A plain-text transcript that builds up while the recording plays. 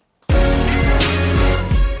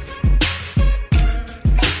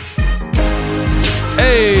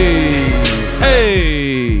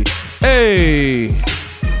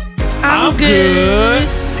good?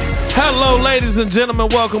 Hello, ladies and gentlemen.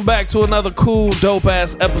 Welcome back to another cool,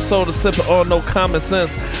 dope-ass episode of Sippin' on No Common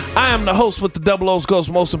Sense. I am the host with the Double O's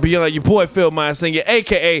Ghost Most and Beyond, your boy Phil Myers Sr.,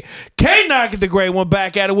 a.k.a. K-Knock the Great One,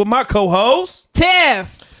 back at it with my co-host,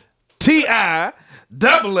 Tiff. T.I.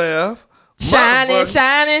 Double F. Shining,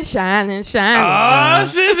 shining, shining, shining. Oh,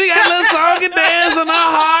 shit, she got a little song and dance in her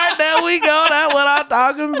heart. There we go. That's what I'm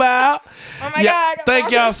talking about. Oh my God. Thank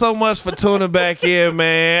y'all so much for tuning back in,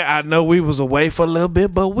 man. I know we was away for a little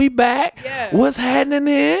bit, but we back. Yeah. What's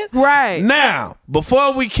happening? Right. Now,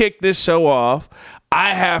 before we kick this show off,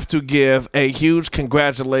 I have to give a huge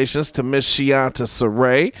congratulations to Miss Shianta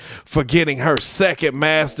Saray for getting her second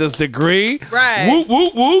master's degree. Right. Whoop,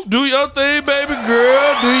 whoop, whoop. Do your thing, baby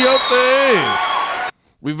girl. Do your thing.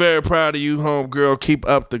 We very proud of you, homegirl. Keep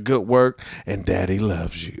up the good work, and Daddy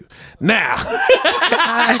loves you. Now,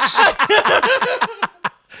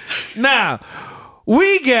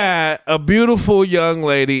 we got a beautiful young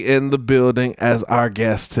lady in the building as our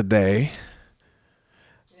guest today.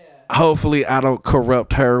 Hopefully, I don't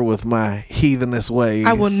corrupt her with my heathenist ways.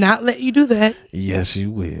 I will not let you do that. Yes, you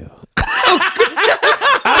will.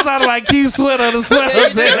 I sounded like Keith Sweat on the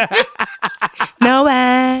sweater.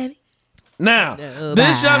 Nobody. Now,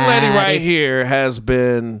 this young lady right here has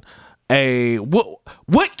been a...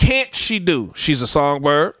 What can't she do? She's a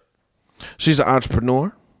songbird. She's an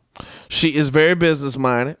entrepreneur. She is very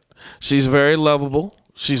business-minded. She's very lovable.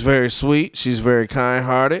 She's very sweet. She's very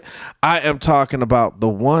kind-hearted. I am talking about the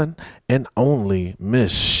one and only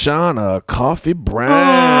Miss Shauna Coffee Brown.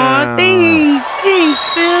 Aw, thanks,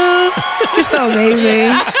 Phil. You're so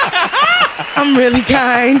amazing. I'm really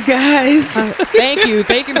kind, guys. Thank you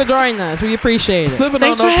for joining us. We appreciate it. Sipping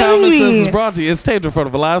Thanks on No for having Common Sense me. is brought to you. It's taped in front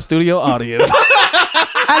of a live studio audience.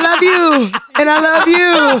 I love you, and I love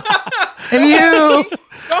you, and you.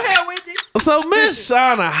 Go ahead, Whitney. So, Miss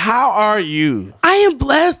Shauna, how are you? I am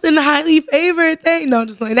blessed and highly favored. No,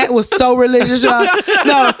 just like that was so religious, y'all.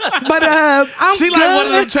 No, but I'm She good. like one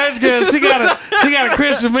of them church girls. She got a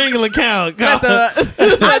Christian Mingle account.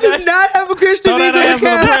 I do not have a Christian Throw that Mingle ass in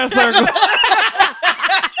the account. prayer circle.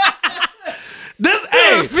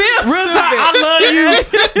 Hey, real talk, I love you,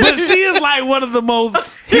 but she is like one of the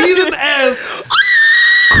most heathen ass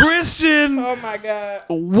Christian Oh my God.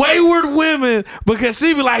 wayward women, because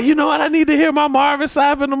she be like, you know what, I need to hear my Marvin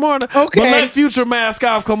Sapp in the morning. Okay. But let Future mask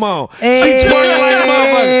off, come on. Hey. She twerking like a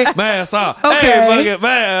motherfucker. Mask off. Okay. Hey, fucking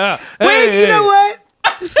mask off. Wait, Hey, you know what?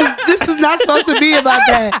 This is not supposed to be about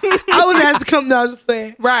that. I was asked to come down just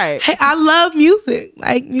saying. Right. Hey, I love music.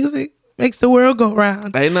 Like, music makes the world go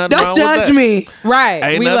round. Ain't nothing wrong Don't with judge that. me. Right.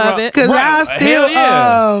 Ain't We nothing love wrong. it. Cause Right. I still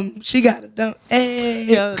Hell yeah. she got it done. Hey.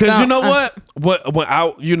 Because you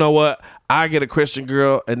know what? I get a Christian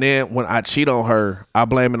girl, and then when I cheat on her, I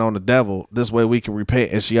blame it on the devil. This way we can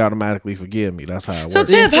repent, and she automatically forgive me. That's how it So works.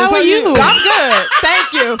 Tiff, how are you? I'm good.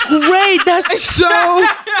 Thank you. Great. That's so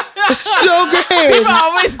great. People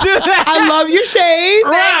always do that. I love your shades.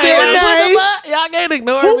 They're nice. Y'all can't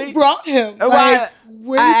ignore Who me. brought him? Right.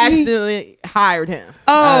 where I did he- accidentally hired him.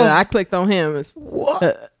 Oh. I clicked on him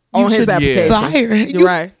What? on his should application. fire. You're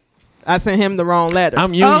right. I sent him the wrong letter.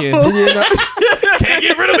 I'm union. Oh. You know? Can't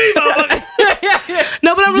get rid of me, motherfucker.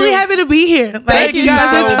 No, but I'm really happy to be here. Like, Thank you you guys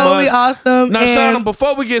so are totally much. awesome. Now, and Shauna,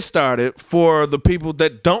 before we get started, for the people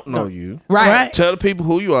that don't know you, Right. tell the people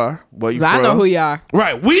who you are, where you I from. know who you are.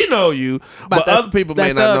 Right, we know you, but that- other people may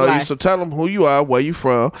that not thug know you. life. So tell them who you are, where you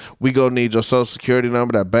from. We gonna need your social security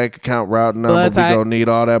number, that bank account routing number. Blood type. We gonna need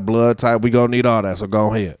all that blood type. We gonna need all that. So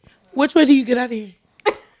go ahead. which way do you get out of here?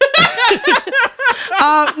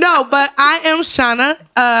 No, but I am Shauna,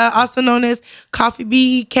 also known as Coffee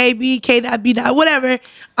B, KB, K.B. whatever.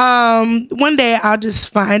 One day I'll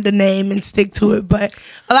just find a name and stick to it. But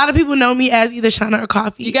a lot of people know me as either Shauna or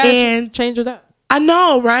Coffee. You gotta and change it up. I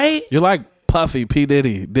know, right? You're like Puffy, P.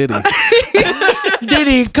 Diddy. Diddy,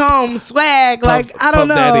 Combs, Swag, like I don't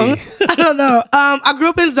Puff know. Daddy. I don't know. I grew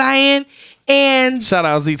up in Zion and Shout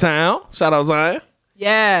out Z-Town. Shout out Zion.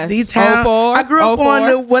 Yes. Z-Town. 04, I grew up 04.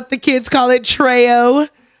 on what the kids call it, Treo,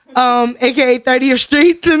 aka 30th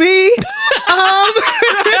Street to me.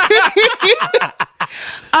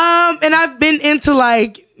 And I've been into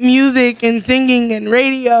like music and singing and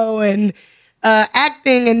radio and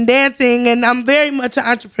acting and dancing, and I'm very much an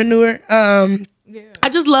entrepreneur. I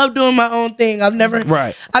just love doing my own thing. I've never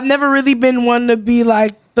really been one to be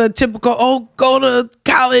like the typical, go to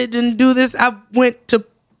college and do this. I went to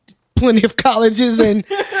plenty of colleges and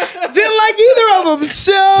didn't like either of them.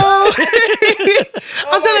 So I'm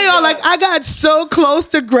telling y'all, like, I got so close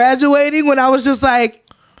to graduating when I was just like,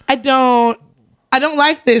 I don't I don't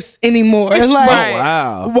like this anymore. Like,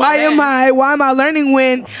 wow. why am I learning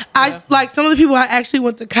when I like some of the people I actually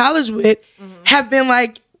went to college with have been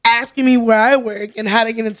like asking me where I work and how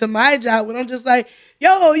to get into my job when I'm just like,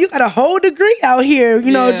 yo, you got a whole degree out here,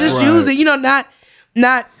 you know, just use it, you know, not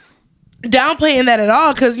downplaying that at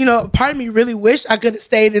all, because, you know, part of me really wish I could have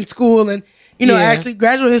stayed in school and, you know, actually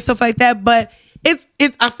graduated and stuff like that, but it's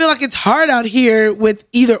I feel like it's hard out here with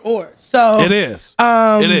either or. So it is.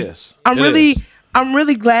 It is. I'm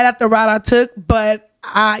really glad at the route I took, but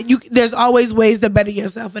there's always ways to better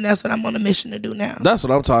yourself, and that's what I'm on a mission to do now. That's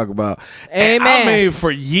what I'm talking about. Amen. And I mean, for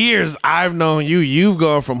years I've known you. You've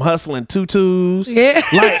gone from hustling tutus. Yeah.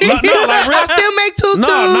 Like, no, like real, I still make tutus. No,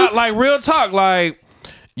 not like real talk. Like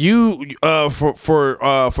you,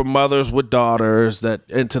 for mothers with daughters that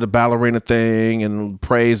into the ballerina thing and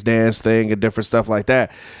praise dance thing and different stuff like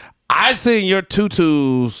that. I seen your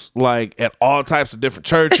tutus like at all types of different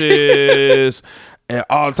churches. At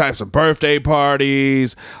all types of birthday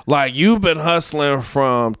parties. Like, you've been hustling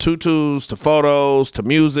from tutus to photos to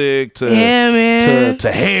music to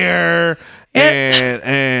to hair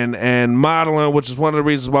and modeling, which is one of the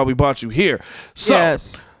reasons why we brought you here. So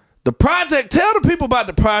the project, tell the people about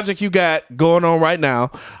the project you got going on right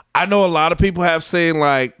now. I know a lot of people have seen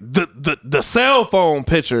like the cell phone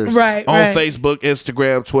pictures on Facebook,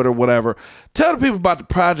 Instagram, Twitter, whatever. Tell the people about the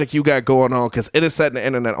project you got going on, because it is setting the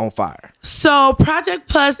internet on fire. So Project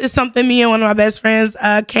Plus is something me and one of my best friends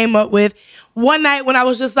came up with one night when I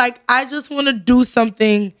was just like, I just want to do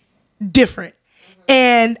something different.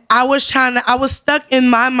 And I was stuck in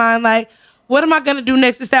my mind like, what am I going to do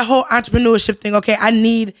next? It's that whole entrepreneurship thing. Okay,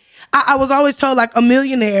 I was always told like a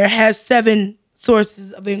millionaire has 7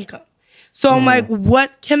 sources of income. So I'm like,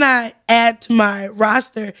 what can I add to my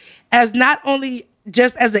roster as not only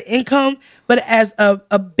just as an income, but as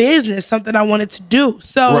a business, something I wanted to do.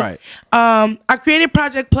 So I created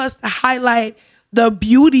Project Plus to highlight the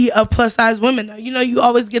beauty of plus size women. Now, you know, you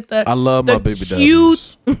always get the I love my baby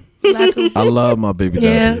cute. I love my baby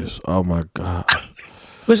W's. Oh my God.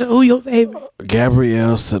 Who your favorite?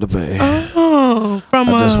 Gabrielle Sidibe. Oh, from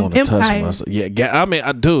I just want to touch Empire. myself. Yeah, I mean,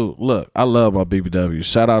 I do. Look, I love my BBWs.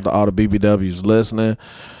 Shout out to all the BBWs listening.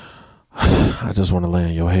 I just want to lay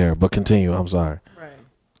in your hair, but continue. I'm sorry. Right.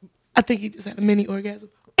 I think he just had a mini orgasm.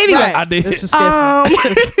 Anyway, I did. This is I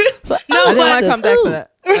didn't want to come back to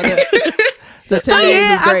that. So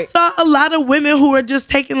yeah, I saw a lot of women who were just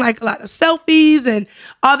taking like a lot of selfies and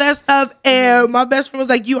all that stuff. And my best friend was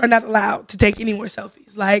like, "You are not allowed to take any more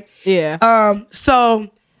selfies." Like, So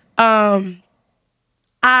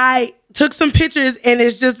I took some pictures, and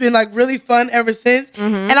it's just been like really fun ever since.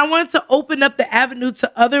 And I wanted to open up the avenue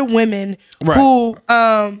to other women who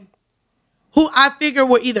I figure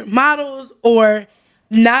were either models or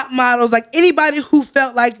not models, like anybody who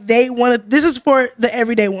felt like they wanted. This is for the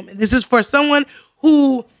everyday woman. This is for someone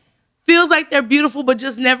who feels like they're beautiful but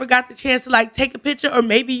just never got the chance to like take a picture, or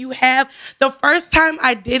maybe you have. The first time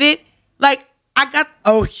I did it, like I got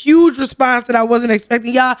a huge response that I wasn't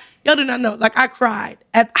expecting. Y'all do not know. Like I cried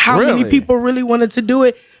at how many people really wanted to do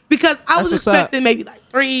it, because I was expecting maybe like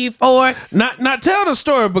 3, 4. Not tell the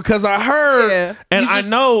story, because I heard and I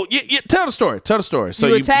know. Tell the story. Tell the story. So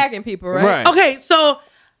you were tagging people, right? Okay, so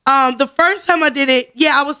the first time I did it,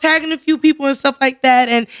 I was tagging a few people and stuff like that,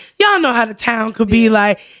 and y'all know how the town could be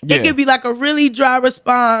like. It could be like a really dry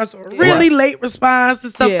response or really late response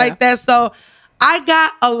and stuff like that. So I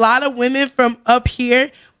got a lot of women from up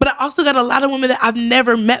here, but I also got a lot of women that I've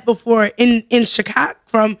never met before in Chicago.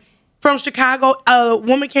 From Chicago, a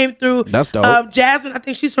woman came through. That's dope. Jasmine, I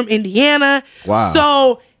think she's from Indiana. Wow.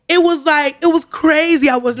 So it was crazy.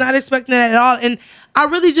 I was not expecting that at all, and I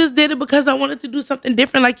really just did it because I wanted to do something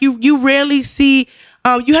different. Like you rarely see.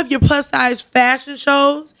 You have your plus size fashion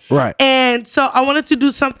shows, right? And so I wanted to do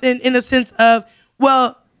something in the sense of,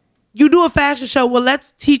 well, you do a fashion show. Well,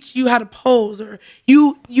 let's teach you how to pose, or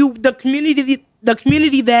the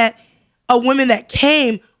community that a woman that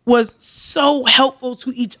came was so helpful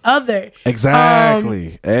to each other.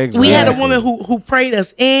 Exactly. We had a woman who prayed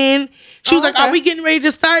us in. She was like, "Are we getting ready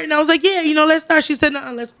to start?" And I was like, "Yeah, let's start." She said,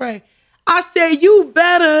 "No, let's pray." I said, "You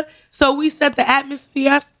better." So we set the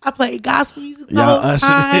atmosphere. I played gospel music the whole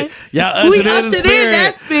time. Y'all ushered in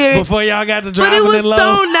that spirit before y'all got to driving it in low.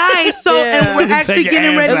 So nice. So and we're actually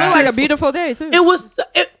getting ready. It looked like a beautiful day too. It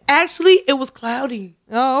was cloudy.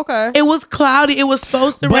 Oh, okay. It was cloudy. It was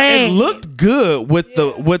supposed to rain. But it looked good with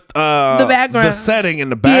the background, the setting in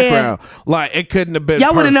the background. Like it couldn't have been.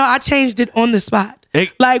 Y'all wouldn't know. I changed it on the spot.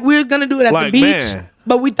 Like we were gonna do it at the beach,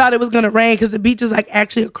 but we thought it was gonna rain because the beach is like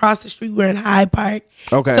actually across the street. We're in Hyde Park.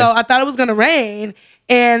 Okay. So I thought it was gonna rain,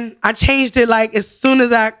 and I changed it like as soon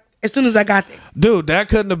as I as soon as I got there. Dude, that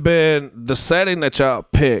couldn't have been the setting that y'all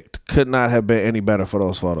picked. Could not have been any better for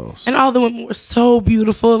those photos. And all the women were so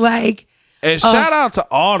beautiful. Like, and shout out to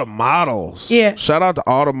all the models. Yeah. Shout out to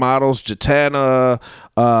all the models. Jatana,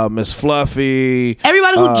 Miss Fluffy.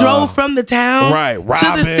 Everybody who drove from the town Robin,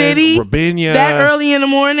 to the city Rabinia, that early in the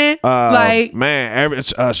morning.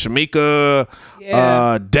 Shamika,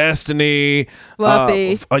 Destiny.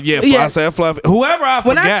 Fluffy. I said Fluffy. Whoever I forgot,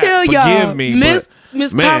 when I tell y'all,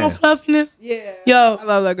 Miss Caramel Fluffiness. Yeah. Yo. I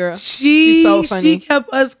love that girl. She's so funny. She kept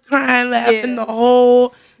us crying, laughing the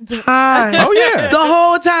whole time. Oh, yeah. The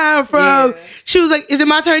whole time she was like, is it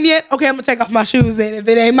my turn yet? Okay, I'm going to take off my shoes then if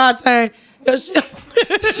it ain't my turn. Yo, she had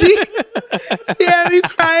me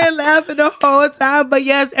crying, laughing the whole time. But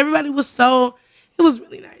yes, everybody it was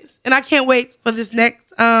really nice. And I can't wait for this next.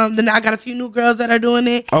 Then I got a few new girls that are doing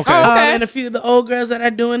it. Okay. And a few of the old girls that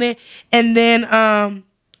are doing it. And then,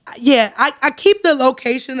 I keep the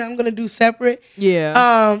location that I'm going to do separate.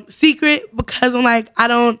 Yeah. Secret because I'm like,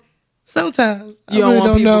 sometimes you don't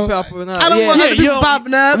want people popping up. I don't want other people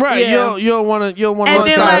popping up. Right. Yeah. You don't want to And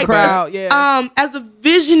then like crowd. Yeah. As a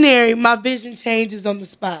visionary, my vision changes on the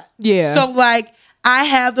spot. Yeah. So like I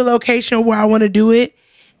have the location where I want to do it,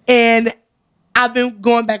 and I've been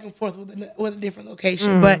going back and forth with a different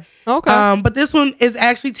location. But but this one is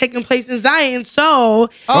actually taking place in Zion. So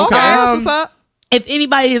that's what's up. If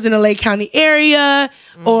anybody is in the Lake County area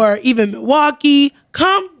or even Milwaukee,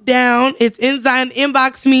 come down. It's in Zion.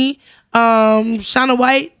 Inbox me, Shauna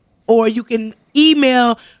White, or you can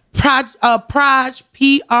email proj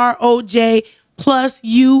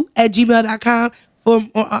PROJ+U@gmail.com for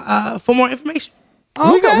more information.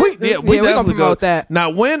 Okay. We definitely gonna promote that. Now,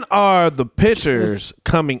 when are the pictures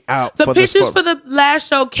coming out? The pictures for the last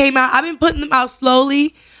show came out. I've been putting them out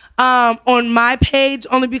slowly on my page,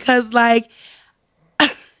 only because like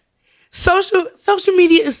social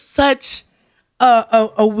media is such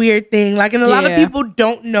a weird thing. Like, and a lot of people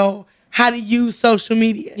don't know how to use social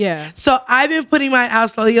media. Yeah. So I've been putting mine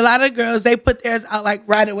out slowly. A lot of girls, they put theirs out like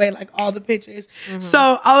right away, like all the pictures.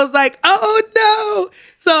 So I was like, oh no.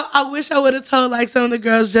 So I wish I would have told like some of the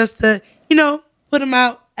girls just to, put them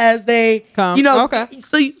out as they come. Okay.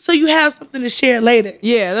 So you have something to share later.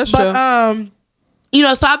 Yeah, that's true. So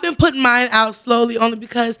I've been putting mine out slowly only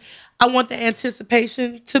because I want the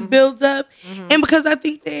anticipation to build up. And because I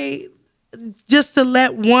think just to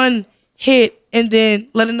let one hit and then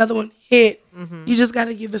let another one hit, you just got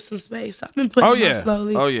to give it some space. So I've been putting it out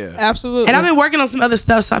slowly. Oh, yeah. Absolutely. And I've been working on some other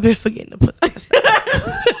stuff, so I've been forgetting to put that stuff.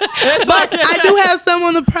 But I do have some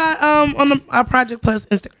on our Project Plus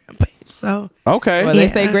Instagram page. So well, they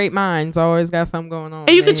say great minds always got something going on.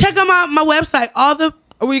 And you can check out my website.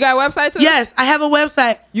 You got a website too? Yes, I have a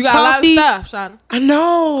website. You got a lot of stuff, Shauna. I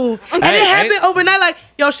know. And it happened overnight. Like,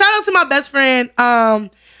 shout out to my best friend,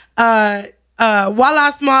 Walla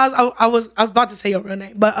Smalls. I was about to say your real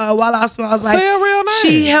name, but Walla Smalls. Like, say her real name.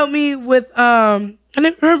 She helped me with her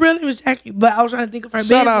real name is Jackie, but I was trying to think of her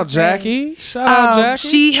business name. Shout out Jackie.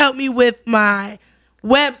 She helped me with my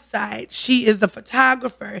website. She is the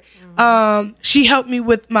photographer. She helped me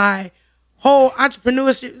with my whole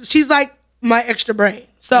entrepreneurship. She's like my extra brain.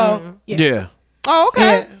 So yeah. Oh,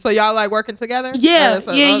 okay. Yeah. So y'all like working together? Yeah.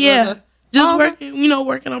 Just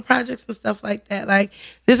working on projects and stuff like that. Like,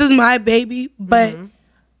 this is my baby, but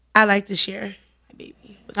I like to share my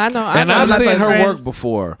baby. I know. I've seen her work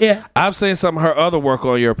before. Yeah. I've seen some of her other work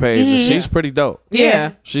on your page, and she's pretty dope.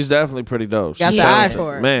 Yeah. She's definitely pretty dope. Got the eye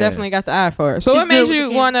for it. Man. Definitely got the eye for it. So what made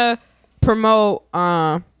you want to promote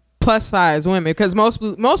plus size women? Because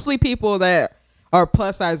mostly people that are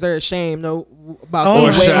plus size, they're ashamed about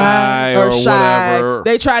or shy or whatever.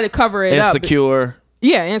 They try to cover it up. Insecure.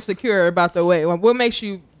 Yeah, insecure about the weight. What makes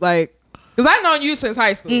you like? Because I've known you since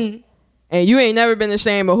high school, and you ain't never been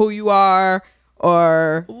ashamed of who you are,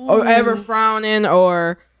 or ever frowning,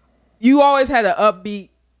 or you always had an upbeat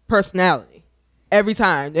personality. Every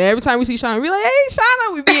time we see Shauna, we like, hey,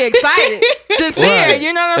 Shauna, we be excited to see her.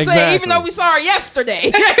 You know what I'm saying? Even though we saw her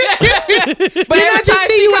yesterday. But every time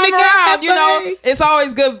she come around, it's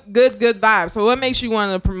always good vibes. So what makes you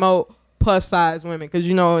want to promote plus size women? Because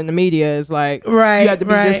in the media is like, you have to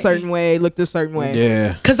be this certain way, look this certain way.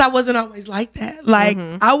 Yeah. Because I wasn't always like that. Like,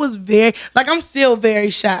 I was I'm still very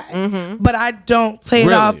shy, but I don't play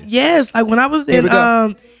it off. Yes, like when I was in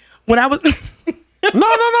No.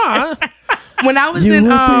 When I was in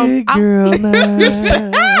big girl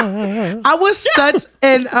I was such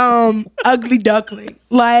an ugly duckling.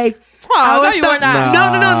 Like, you were not. No.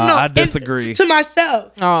 I disagree. To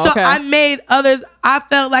myself. Oh, so I made others. I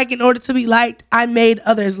felt like in order to be liked, I made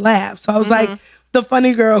others laugh. So I was like, the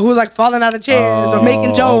funny girl who was like falling out of chairs or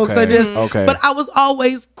making jokes or just. But I was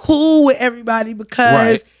always cool with everybody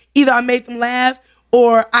because either I made them laugh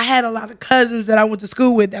or I had a lot of cousins that I went to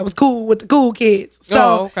school with that was cool with the cool kids.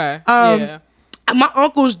 So, my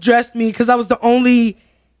uncles dressed me because I was the only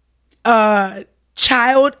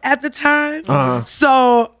child at the time.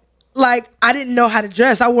 So, like, I didn't know how to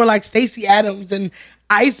dress. I wore like Stacey Adams and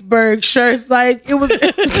iceberg shirts. Like, it was they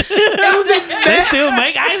still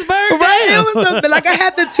make iceberg, right? It was like I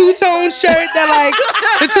had the two-tone shirt that like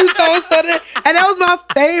the two-tone sweater, and that was my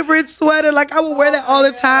favorite sweater. Like, I would wear that all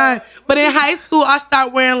the time. But in high school, I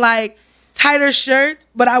started wearing like tighter shirts,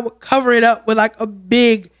 but I would cover it up with like a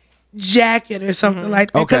big jacket or something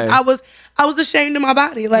like that because I was ashamed of my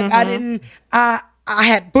body. Like, I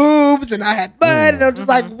had boobs and I had butt, and I'm just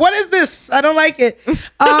like, what is this? I don't like it.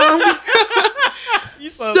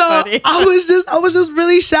 So funny. I was just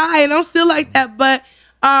really shy, and I'm still like that. But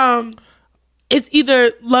it's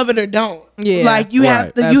either love it or don't. Yeah, like you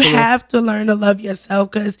have to learn to love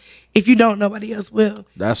yourself, because if you don't, nobody else will.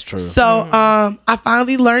 That's true. So I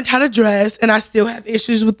finally learned how to dress, and I still have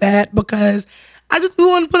issues with that because I just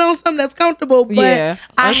want to put on something that's comfortable. But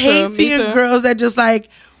I hate seeing girls that just like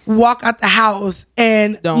walk out the house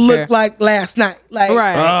and look like last night. Like,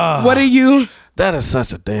 what are you? That is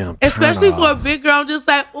such a damn especially for a big girl. I'm just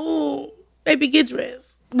like, ooh, baby, get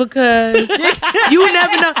dressed. Because you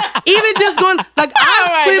never know. Even just going, like,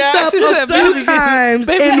 I slipped up a few times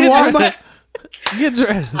in Walmart. Get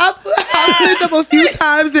dressed. I slipped up a few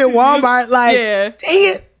times in Walmart. Like, dang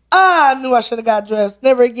it. I knew I should have got dressed.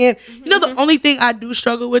 Never again. You know, the only thing I do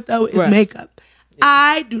struggle with, though, is makeup.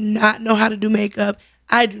 I do not know how to do makeup.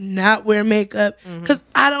 I do not wear makeup because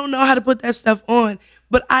I don't know how to put that stuff on.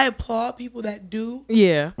 But I applaud people that do.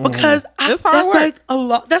 Yeah. Because that's like a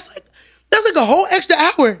lot. That's like a whole extra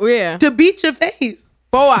hour. To beat your face.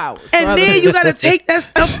 4 hours. And then you gotta take that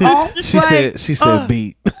stuff off. She said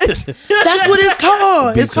beat. That's what it's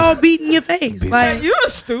called. It's called beating your face. Like, you're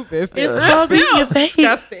stupid. It's called beating your face.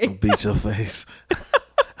 Disgusting. Beat your face.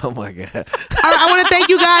 Oh my God. I want to thank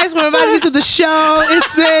you guys for inviting me to the show.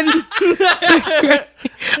 It's been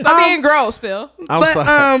being gross, Phil. I'm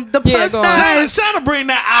sorry. The plus size, trying to bring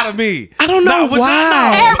that out of me. I don't know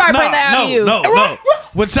why. Everybody bring that out of you. No.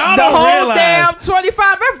 What y'all the don't whole realize, damn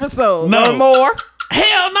 25 episodes or more.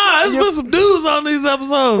 Hell no, there's been some dudes on these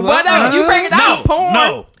episodes. Whatever, you bring it out. Porn.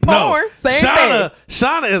 Same thing.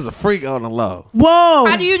 Shauna is a freak on the low. Whoa.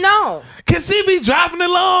 How do you know? Cause she be dropping it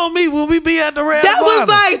low on me when we be at the red. That was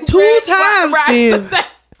like 2 times. Right.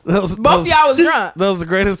 Both y'all was drunk. Those the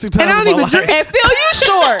greatest 2 times. And I don't even drink. And Phil, you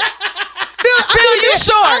short. Phil, you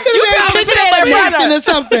short. You could be standing in front of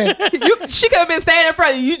something. She could have been standing in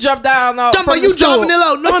front of you. You jumped down from you the stool. dropping it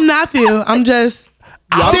low. No, I'm not, Phil. I'm just.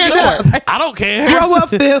 Stand up. I don't care. Grow up,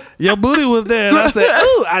 Phil. Your booty was there, and I said,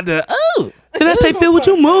 "Ooh!" I did. Ooh. Did I say, Phil? Would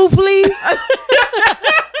you move, please?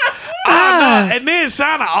 And then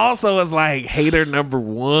Shauna also is like hater number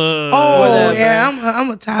 1. Oh yeah, I'm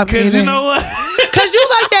a top hater. Because you know what? Because you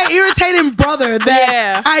like that irritating brother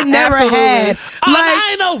that I never had. I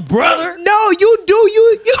ain't no brother. No, you do.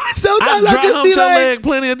 You sometimes I just be your like, leg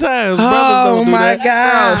plenty of times. Oh Brothers don't do my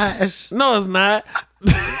that. gosh. No, it's not.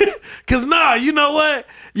 Cause you know what?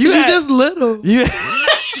 You just little. You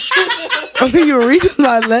reach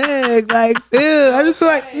my leg, like Phil. I just feel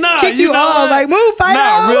like kick you off, like move, fight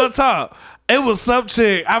off. Real talk. It was some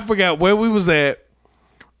chick. I forgot where we was at.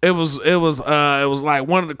 It was like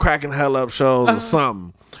one of the cracking hell up shows or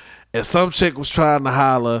something. And some chick was trying to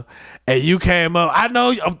holler, and you came up. I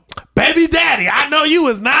know, baby daddy. I know you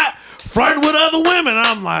was not flirting with other women.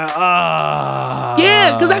 I'm like,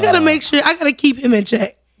 yeah, because I gotta make sure I gotta keep him in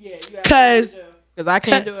check. Yeah, because I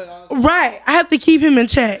can't do it all. Right, I have to keep him in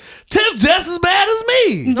check. Tiff just as bad as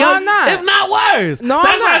me. No, I'm not. If not worse. No,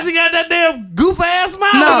 that's I'm why not. she got that damn goof ass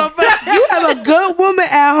smile No, on her face. you have a good woman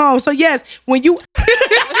at home. So yes, when you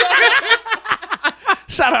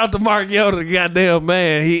shout out to Mark Yoder, the goddamn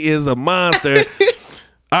man. He is a monster.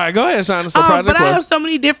 All right, go ahead, Shauna. But I have so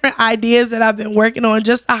many different ideas that I've been working on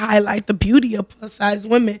just to highlight the beauty of plus size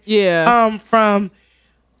women. Yeah. From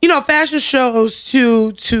fashion shows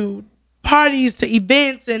to parties to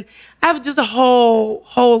events, and I have just a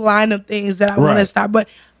whole line of things that I want to start. But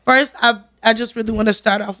first, I just really want to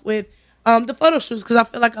start off with the photo shoots, because I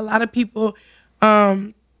feel like a lot of people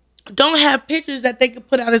don't have pictures that they could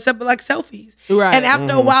put out except for like selfies. Right. And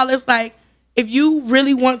after a while, it's like, if you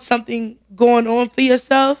really want something going on for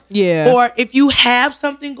yourself, or if you have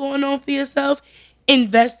something going on for yourself,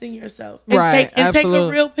 invest in yourself and take a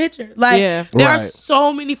real picture. Like there are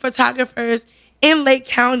so many photographers in Lake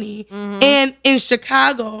County and in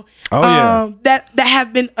Chicago. Oh, yeah. That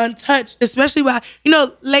have been untouched, especially by,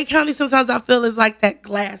 Lake County sometimes I feel is like that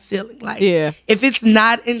glass ceiling. Like, if it's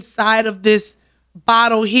not inside of this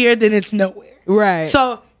bottle here, then it's nowhere. Right.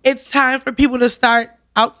 So it's time for people to start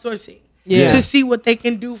outsourcing to see what they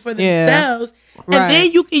can do for themselves. And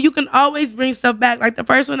then you can always bring stuff back. Like the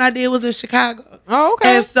first one I did was in Chicago. Oh,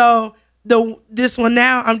 okay. And so this one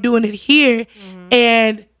now I'm doing it here,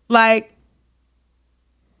 and like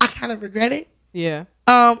I kind of regret it. Yeah.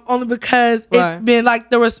 Only because it's been like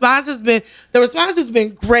the response has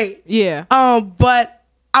been great. Yeah. But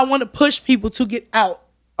I want to push people to get out.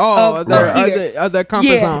 Other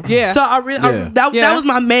comfort zone. Yeah. So that was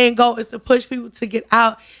my main goal, is to push people to get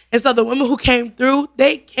out. And so the women who came through,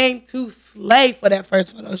 they came to slay for that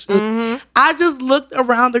first photo shoot. I just looked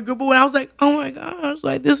around the group and I was like, oh my gosh,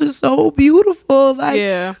 like this is so beautiful. Like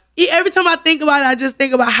every time I think about it, I just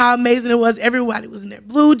think about how amazing it was. Everybody was in their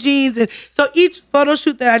blue jeans. And so each photo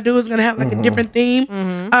shoot that I do is gonna have like a different theme.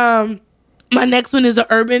 My next one is an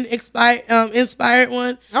urban inspired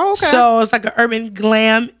one. Oh, okay. So it's like an urban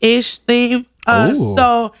glam-ish theme.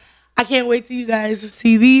 So I can't wait till you guys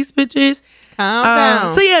see these pictures. Calm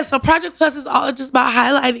down. So Project Plus is all just about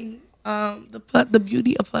highlighting the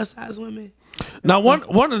beauty of plus size women. Now,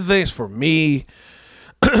 one of the things for me,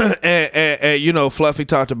 and Fluffy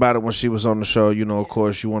talked about it when she was on the show. Of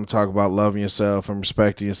course, you want to talk about loving yourself and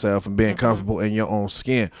respecting yourself and being comfortable in your own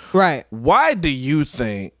skin. Right. Why do you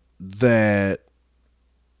think that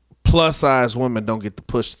plus size women don't get the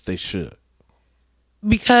push that they should?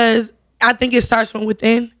 Because I think it starts from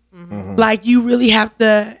within. Like you really have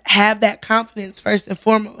to have that confidence first and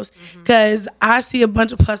foremost. Because I see a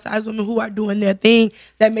bunch of plus size women who are doing their thing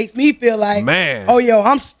that makes me feel like, man,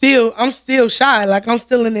 I'm still shy. Like I'm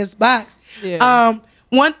still in this box. Yeah.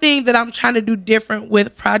 One thing that I'm trying to do different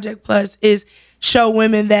with Project Plus is show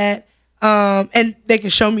women that, and they can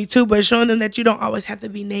show me too, but showing them that you don't always have to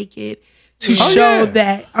be naked to show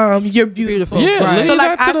that you're beautiful. Yeah, right. So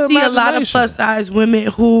like I see a lot of plus size women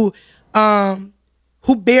who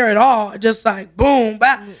bear it all, just like boom,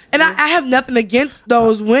 and I have nothing against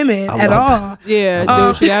those women at all. Yeah, do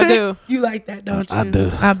what you gotta do. You like that, don't you? I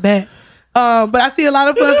do. I bet. But I see a lot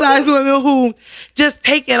of plus size women who just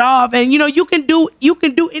take it off, and you can do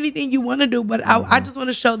anything you want to do. But I just want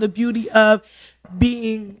to show the beauty of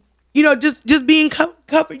being, just being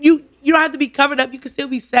covered. You don't have to be covered up. You can still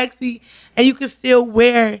be sexy, and you can still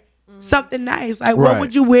wear something nice. Like what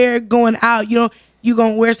would you wear going out? You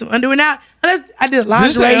gonna wear some underwear now? Unless I did a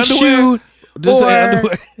lingerie shoot.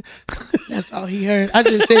 That's all he heard. I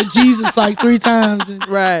just said Jesus like 3 times.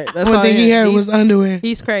 Right. That's one thing he heard was underwear.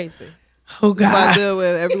 He's crazy. Oh God. I deal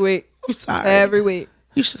with every week. I'm sorry. Every week.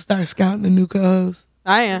 You should start scouting the new co-hosts.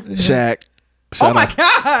 I am. Shaq. Oh my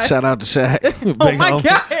God. Shout out to Shaq. Oh my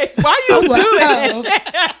God. Why you do that?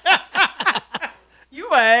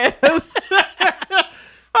 You ass.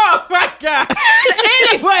 Oh my God.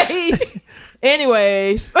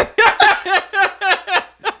 Anyways.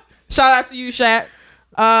 Shout out to you, Shaq.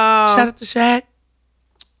 Shout out to Shaq.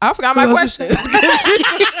 I forgot my question.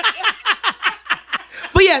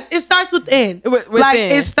 But yes, it starts within. Like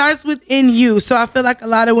it starts within you. So I feel like a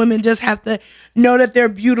lot of women just have to know that they're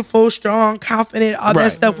beautiful, strong, confident, all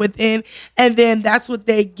that stuff within, and then that's what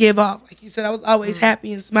they give off. Like you said, I was always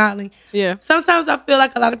happy and smiling. Yeah. Sometimes I feel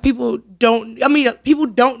like a lot of people people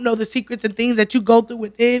don't know the secrets and things that you go through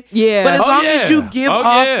within. Yeah. But as long as you give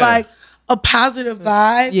off like a positive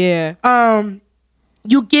vibe,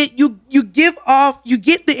 you get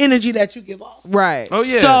the energy that you give off. Right. Oh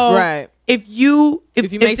yeah. So if you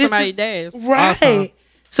make somebody dance, awesome.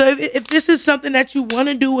 So if this is something that you want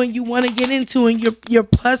to do and you want to get into and you're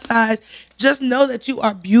plus size, just know that you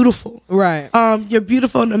are beautiful. Right. You're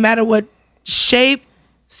beautiful no matter what shape,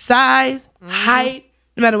 size, height,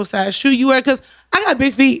 no matter what size shoe you wear. Because I got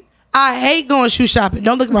big feet. I hate going shoe shopping.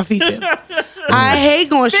 Don't look at my feet, Phil. I hate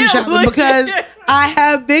going shoe shopping because I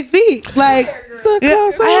have big feet. Like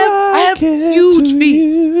I have huge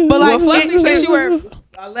feet. But like Fluffy said she wear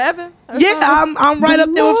 11. Yeah, I'm right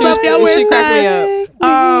up there with Fluffy. I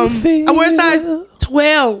wear size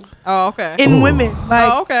 12. Oh, okay. In women,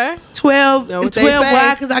 like 12, know and 12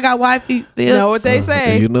 wide because I got wide feet. You know what they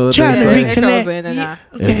say. You know what Trying they to say. reconnect.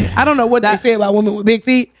 Okay, I don't know what they say about women with big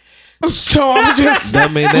feet. So I'm just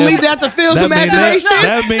leave that to Phil's imagination.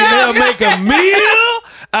 That means they'll make a meal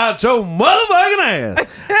out your motherfucking ass.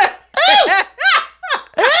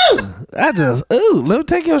 Let me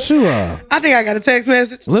take your shoe off. I think I got a text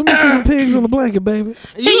message. Let me see the pigs on the blanket, baby.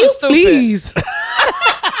 Can you please?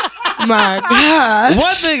 My God.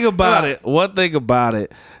 One thing about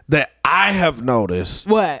it that I have noticed.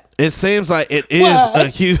 What? It seems like it is a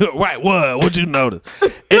huge right. What'd you notice?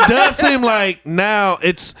 It does seem like now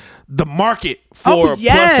it's the market for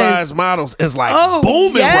plus size models is like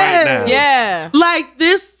booming right now. Yeah. Like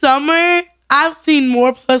this summer, I've seen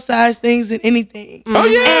more plus size things than anything. Oh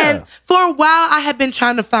yeah. And for a while, I have been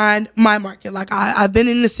trying to find my market. Like I've been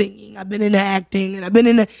into singing, I've been into acting, and I've been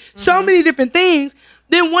into so many different things.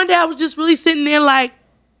 Then one day I was just really sitting there like,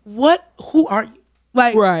 who are you?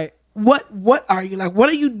 Like, right. What are you? Like, what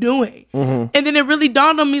are you doing? And then it really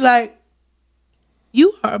dawned on me like,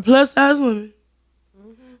 you are a plus size woman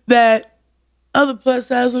that other plus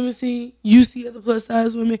size women see. You see other plus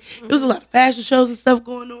size women. It was a lot of fashion shows and stuff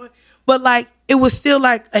going on. But like, it was still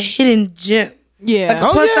like a hidden gem. Yeah.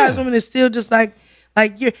 Like, plus size woman is still just like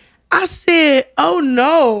you're. I said, oh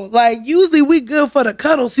no. Like, usually we good for the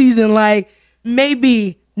cuddle season. Like,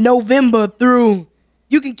 maybe November through,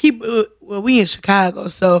 you can keep, well, we in Chicago,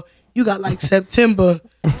 so you got like September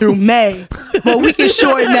through May. But we can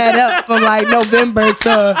shorten that up from like November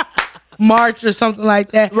to March or something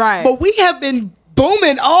like that. Right. But we have been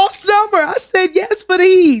booming all summer. I said yes for the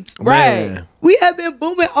heat. Right. We have been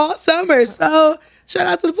booming all summer. So shout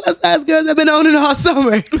out to the plus size girls that have been owning all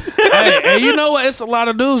summer. Hey, and you know what? It's a lot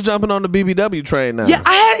of dudes jumping on the BBW train now. Yeah,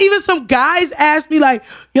 I had even some guys ask me like,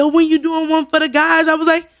 yo, when you doing one for the guys? I was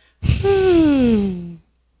like,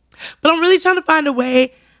 But I'm really trying to find a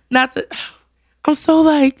way not to, I'm just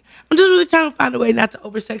really trying to find a way not to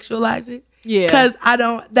over-sexualize it. Yeah. Because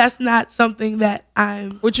that's not something that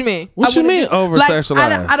I'm. What you mean? What you mean over-sexualized?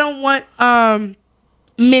 Like, I don't want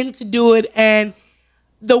men to do it and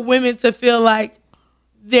the women to feel like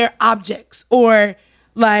they're objects or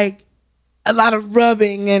like a lot of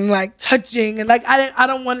rubbing and like touching and like I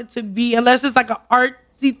don't want it to be, unless it's like an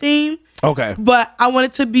artsy theme. Okay. But I want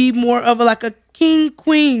it to be more of like a king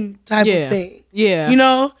queen type of thing. Yeah. You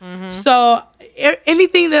know? So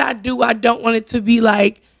anything that I do, I don't want it to be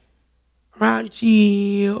like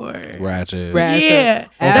raunchy or ratchet. Yeah.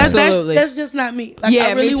 Absolutely. That's just not me. Like, Yeah,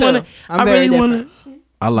 I really me too. want to. I really want to.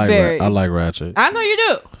 I like ratchet. I know you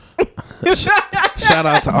do. Shout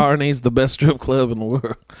out to Arnie's, the best strip club in the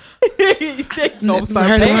world. Don't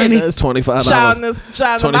start paying us. $25. Shouting them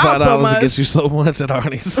out so $25 much. to get you so much at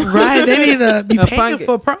Arnie's. Right, they need to be paying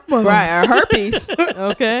for promo. Right, a herpes.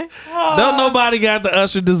 Okay. Don't nobody got the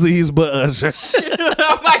Usher disease but Usher.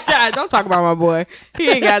 Oh my God! Don't talk about my boy. He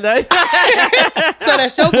ain't got that. So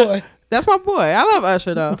that's your boy. That's my boy. I love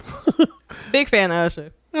Usher though. Big fan of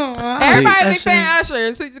Usher. Aww. Everybody big fan of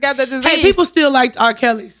Usher. So he's got that disease. Hey, people still liked R.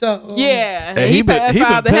 Kelly, so Yeah, Hey, he been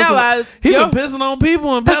pissing pissing on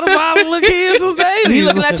people and pedophiling little kids since the 80s. He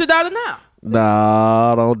looking at your daughter now.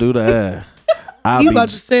 Nah, don't do that. you about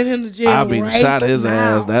to send him to jail. I be right shot his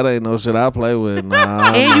now. ass. That ain't no shit I play with.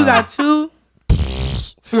 Nah. And you got two.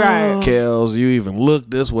 Right. Kels, you even look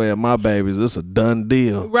this way at my babies. It's a done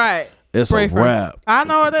deal. Right. It's Pray a for him. wrap. I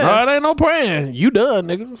know it is. No, it ain't no praying. You done,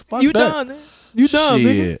 nigga. Fuck You that. done, nigga. You done,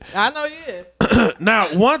 Shit. nigga. I know you is. Now,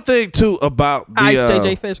 one thing too about the Ice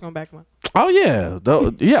JJ Fish gonna back him up. Oh yeah,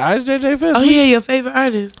 Ice JJ Fish. Oh yeah, your favorite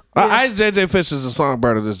artist. Ice JJ Fish is a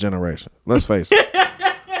songbird of this generation. Let's face it.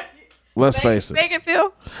 Let's face it. Make it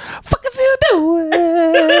feel. Fuck is you doing?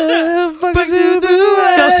 Fuck is you doing?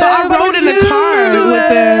 Yo, so I rode in the car with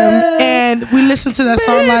them, and we listened to that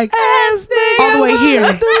song like all the way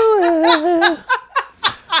here.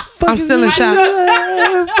 I'm still in shock.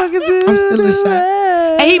 I'm still in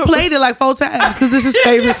shock. And he played it like 4 times because this is his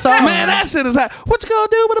favorite song. Man, that shit is hot. What you gonna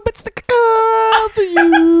do with a bitch that come for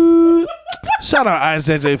you? Shout out Ice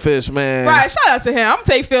JJ Fish, man. Right. Shout out to him. I'm gonna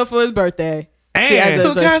take Phil for his birthday.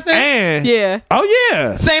 And Yeah. Oh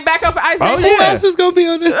yeah. Same backup for Ice Oh, JJ. yeah. Who else is gonna be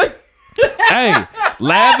on this? Hey,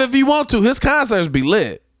 laugh if you want to. His concerts be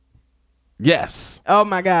lit. Yes. Oh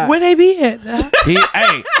my God. Where they be at?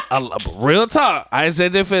 Real talk. Ice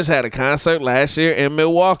JJ Fish had a concert last year in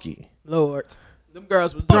Milwaukee. Lord. Them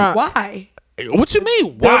girls was But drunk. why? What you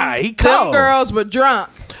mean? Why? He called. Them girls were drunk.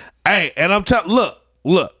 Hey, and I'm telling,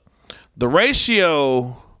 look. The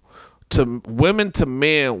ratio to women to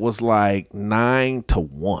men was like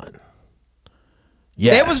 9-1.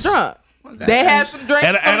 Yes. They was drunk. They had some drinks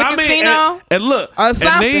And from the I mean, casino. and look, or and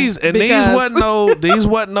something, these because- these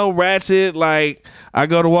wasn't no ratchet like I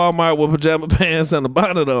go to Walmart with pajama pants and a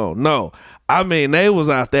bonnet on. No, I mean they was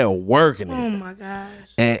out there working it. Oh my gosh.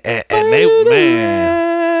 And they,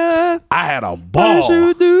 man, I had a ball.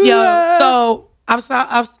 Yo, so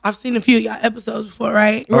I've seen a few of y'all episodes before,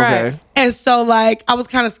 right? Okay. And so like I was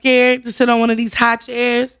kind of scared to sit on one of these high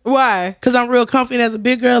chairs Why? because I'm real comfy and as a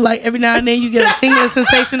big girl. Like every now and then you get a tingling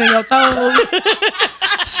sensation in your toes.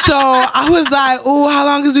 So I was like, oh, how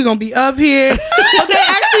long is we gonna be up here? But they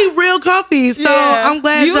actually real comfy. So I'm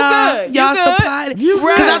glad y'all supplied it.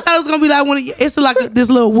 Because I thought it was gonna be like it's like this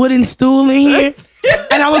little wooden stool in here.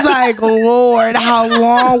 And I was like, Lord, how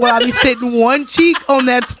long will I be sitting one cheek on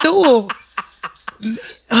that stool?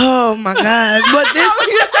 Oh my God. But this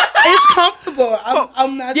it's comfortable.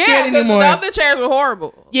 I'm not scared anymore. The other chairs were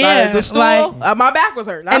horrible. Yeah. Like, the stool, my back was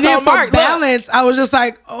hurting. And then for balance, I was just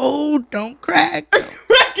like, oh, don't crack.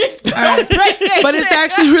 Right. But it's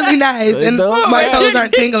actually really nice. And my toes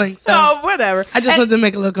aren't tingling. So whatever. I just wanted to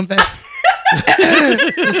make a little confession.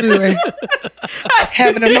 Since we were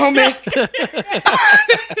having a moment.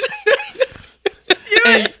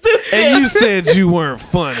 And you said you weren't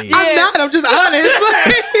funny. Yeah. I'm not. I'm just honest.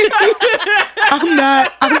 I'm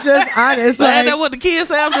not. I'm just honest. Ain't that what the kids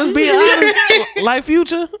say? I'm just being honest. Like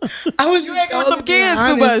Future. I was you hanging with them kids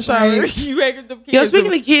too much, Charlotte. You hanging with them kids. Yo,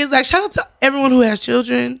 speaking of kids, like shout out to everyone who has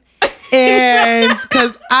children. And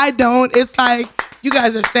because I don't, it's like you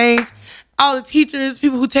guys are saints. All the teachers,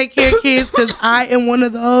 people who take care of kids, because I am one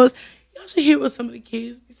of those. Y'all should hear what some of the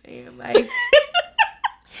kids be saying. Like,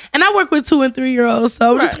 and I work with 2 and 3 year olds,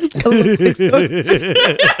 so I'm just going to tell them quick stories.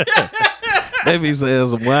 They be saying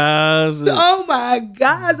some wild shit. Oh my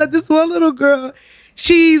gosh. Like this one little girl,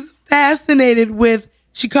 she's fascinated with,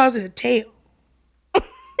 she calls it a tail.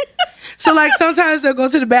 So like sometimes they'll go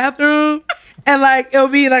to the bathroom and like it'll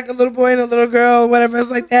be like a little boy and a little girl or whatever else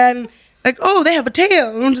like that. And like, oh, they have a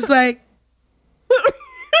tail. And I'm just like,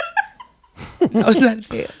 no, it's not a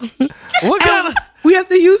tail. What kind of? We have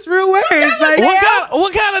to use real words. Like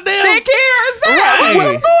what kind of damn? They care is that? Right.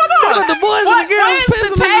 What's going on? The boys and the girls What's the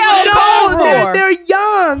pissing tail code for? They're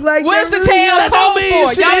young. Like what's the really tail young. code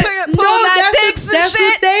for? Y'all pulling out dicks and that's shit?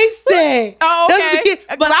 what they say. Oh, okay.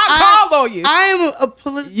 But I called on you. I am a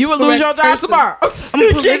politically You will lose your job tomorrow. I'm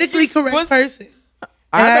a politically correct person.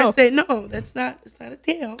 And I say no. It's not a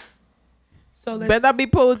tail. So better not be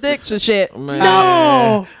pulling dicks and shit. Man,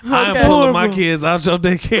 no, I am pulling my kids out your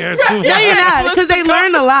daycare too. No, you're not, because they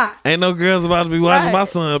learn a lot. Ain't no girls about to be watching my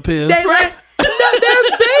son piss. They learn. No, they're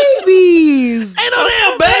babies. Ain't no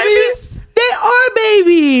damn babies. They are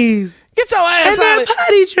babies. Get your ass and they're out.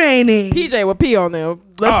 potty training. PJ will pee on them.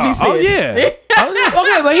 Let's be serious. Oh yeah.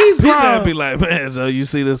 Okay, but he's grown. PJ be like, man, so you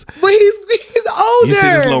see this? But he's older. You see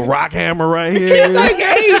this little rock hammer right here? He's like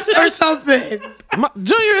 8 or something.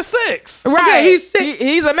 Junior is 6. Right. Okay, he's 6.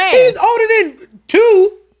 He's a man. He's older than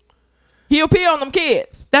 2. He'll pee on them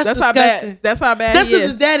kids. That's how bad. That's how bad That's he is.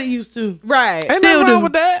 because his daddy used to. Right. Ain't nothing wrong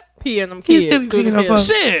with that. Pee on them He's kids. still peeing on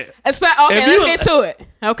Shit. Okay, let's get to it.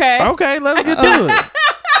 Okay. Okay, let's get to it.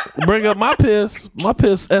 Bring up my piss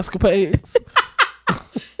escapades.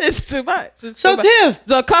 It's too much. So Tiff.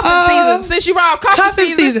 So cuffing season. Since you brought up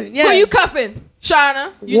cuffing season, yes. who you cuffing?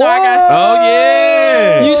 Shauna. You know I got. Oh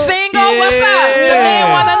yeah. You single? Yeah. What's up? The men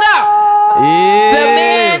want to know. Yeah. The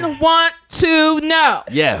men want to know.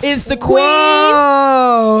 Yes. Is the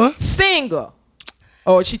queen single?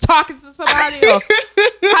 Or is she talking to somebody? Or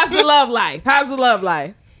how's the love life? How's the love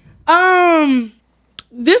life?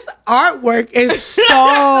 This artwork is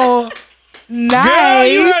so nice. Girl,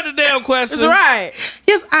 you heard the damn question. That's right.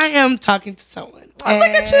 Yes, I am talking to someone. Oh, look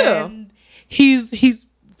at you. He's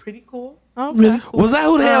pretty cool. Okay. Really cool. Was that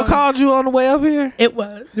who the hell called you on the way up here? It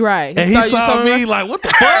was. Right. And he saw me like, what the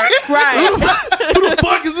fuck? Right. Who the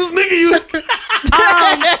fuck is this nigga you?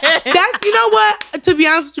 That's, you know what? To be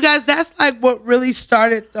honest with you guys, that's like what really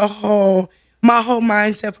started my whole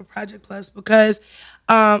mindset for Project Plus, because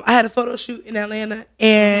I had a photo shoot in Atlanta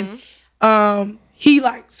and he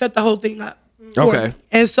like set the whole thing up. Okay. Me.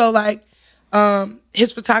 And so like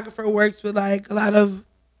his photographer works with like a lot of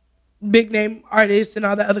big name artists and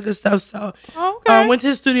all that other good stuff. So went to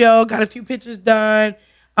his studio, got a few pictures done,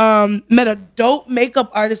 met a dope makeup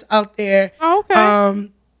artist out there.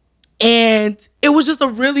 And it was just a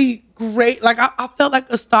really great, like I felt like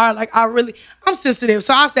a star. Like I'm sensitive,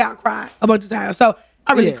 so I'll say I cried a bunch of times. So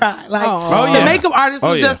I really cried. Like the makeup artist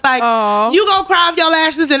was just like, you gonna cry off your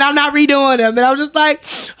lashes and I'm not redoing them. And I was just like,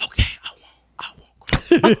 okay, I won't cry.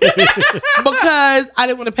 Because I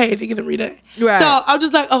didn't want to pay to get them redone. Right. So I was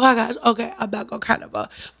just like, oh my gosh, okay, I'm not gonna cry no more.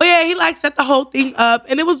 But yeah, he like set the whole thing up,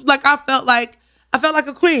 and it was like I felt like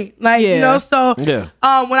a queen. Like, you know, so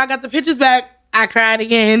when I got the pictures back, I cried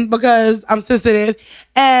again because I'm sensitive.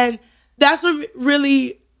 And that's what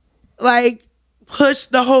really like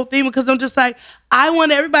pushed the whole thing, because I'm just like, I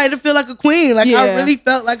want everybody to feel like a queen. Like I really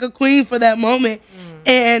felt like a queen for that moment.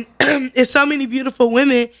 And it's so many beautiful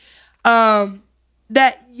women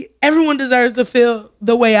that everyone deserves to feel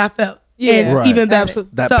the way I felt. Yeah, right. Even better.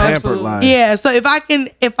 Absolutely. That pampered line. Yeah, so if I can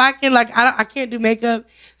like, I can't do makeup,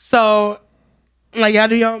 so I'm like, y'all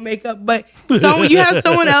do your own makeup. But you have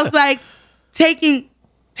someone else like taking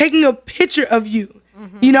a picture of you,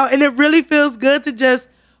 you know, and it really feels good to just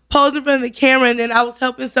pose in front of the camera. And then I was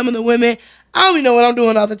helping some of the women. I don't even know what I'm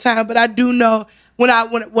doing all the time, but I do know what I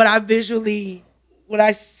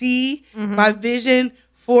see, my vision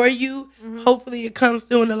for you. Hopefully it comes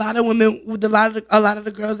through. And a lot of women, with a lot of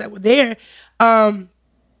the girls that were there,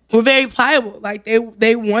 were very pliable. Like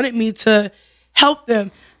they wanted me to help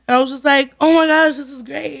them. And I was just like, oh my gosh, this is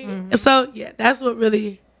great. And so yeah, that's what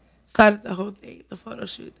really started the whole thing, the photo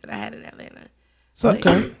shoot that I had in Atlanta. So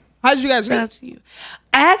okay. How did you guys shout meet? out to you.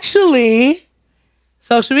 Actually,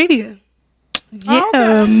 social media.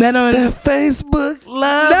 Yeah, met on Facebook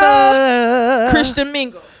lover. Christian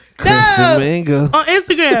Mingle. Christian Mingle. On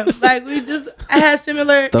Instagram. Like I had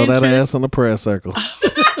similar Throw interests. that ass in the prayer circle.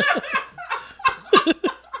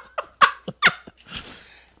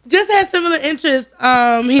 Just had similar interests.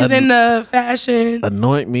 He's in the fashion.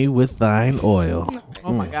 Anoint me with thine oil.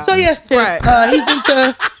 Oh my God. So yes, Tim, Right. he's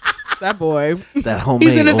into That boy. That homemade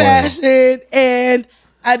he's into oil. fashion, and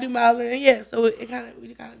I do modeling. Yeah, so we kind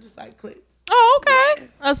of just like clicked. Oh, okay.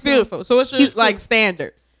 That's beautiful. So what's your He's like cool.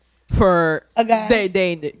 standard for A guy.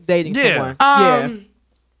 dating Yeah. someone?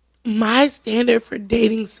 My standard for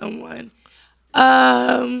dating someone,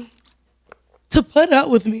 to put up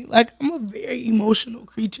with me. Like, I'm a very emotional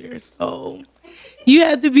creature, so you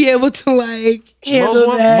have to be able to like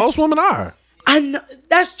handle that. Most women are. I know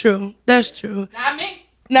that's true. That's true. Not me.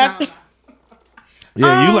 Not.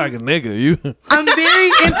 Yeah, you like a nigga. You. I'm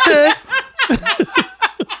very into.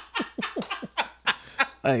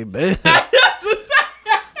 Hey, damn.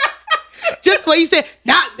 Just what you said,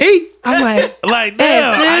 not me. I'm like, Like,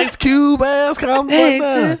 damn, Hey, Ice Cube ass, calm the Hey,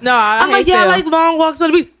 fuck down. No, I I'm like, hate yeah, I them. like long walks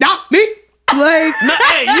on the beach. Not me. Like, No,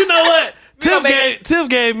 hey, you know what? gonna make Tiff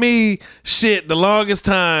gave me shit the longest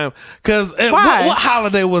time because Why? what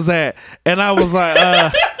holiday was that? And I was like,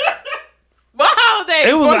 What holiday?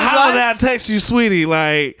 it was Fourth a of holiday. July? I text you, sweetie,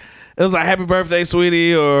 like it was like happy birthday,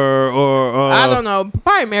 sweetie, or I don't know.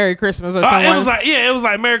 Probably Merry Christmas or something. it was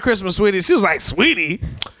like Merry Christmas, sweetie. She was like, sweetie.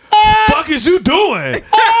 Fuck is you doing?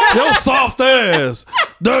 Yo, soft ass.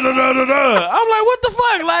 Da da da da da. I'm like, what the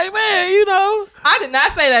fuck? Like, man, you know. I did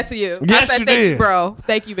not say that to you. Yes, I said you thank you, did. bro.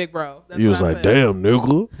 Thank you, big bro. That's You what was I like, said. damn,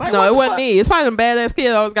 nigga. Like, No, what it the wasn't fuck? me. It's probably them badass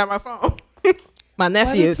kids always got my phone. My why do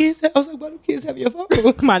nephews. kids have, I was like, why do kids have your phone?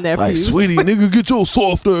 My Like, nephews. sweetie, nigga, get your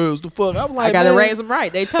soft ass the fuck. I'm like, I gotta man. raise them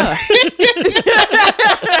right. They tough.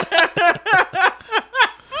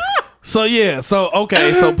 So yeah,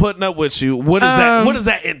 okay, so putting up with you, what does that? What does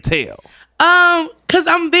that entail? Cause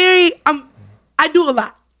I do a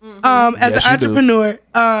lot. As Yes, an you do. entrepreneur,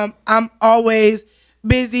 I'm always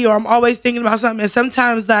busy or I'm always thinking about something. And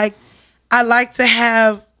sometimes like I like to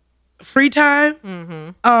have free time,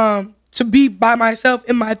 to be by myself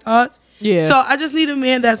in my thoughts. Yeah. So I just need a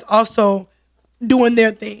man that's also doing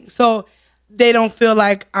their thing. So they don't feel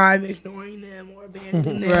like I'm ignoring them or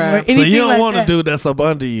abandoning them or Right. anything So you don't like want a that. dude that's up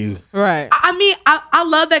under you. Right. I mean, I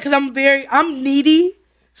love that because I'm needy.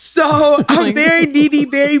 So I'm very needy,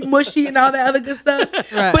 very mushy, and all that other good stuff.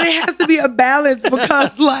 Right. But it has to be a balance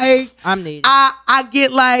because, like, I'm needy. I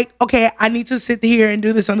get like, okay, I need to sit here and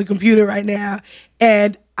do this on the computer right now,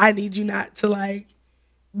 and I need you not to like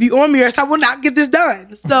be on me, or else I will not get this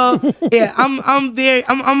done. So yeah, I'm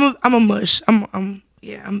a mush. I'm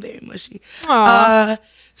very mushy. Aw.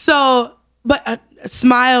 But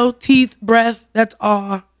smile, teeth, breath. That's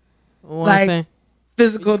all. One like, thing.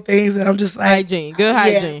 Physical things that I'm just like Hygiene. Good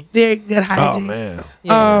hygiene. Yeah, they're good hygiene. Oh man.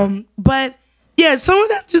 Yeah. But yeah, someone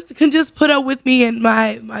that just can just put up with me and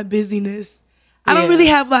my busyness. I don't Yeah. really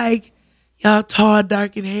have like y'all tall,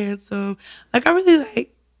 dark, and handsome. Like I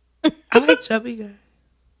like chubby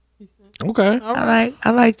guys. Okay. I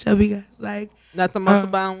like chubby guys. Like Not the muscle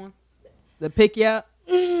bound one. The pick you up.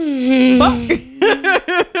 mm, Buck.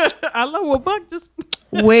 I love when Buck just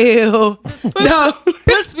well, no,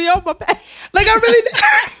 puts me on my back. like I really.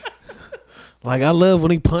 Like I love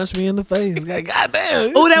when he punched me in the face. Like,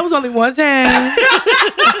 goddamn. Oh, that was only one time.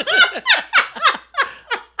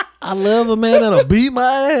 I love a man that'll beat my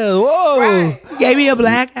ass. Whoa. Gave me a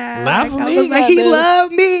black eye. Not for I me, was like, he goddamn.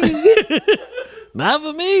 loved me. Not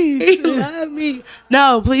for me. He loved me.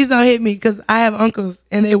 No, please don't hit me because I have uncles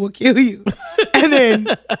and they will kill you and then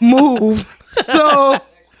move. So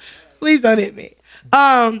please don't hit me.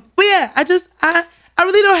 But yeah, I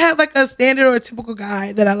really don't have like a standard or a typical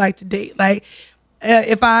guy that I like to date. Like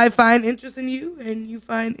if I find interest in you and you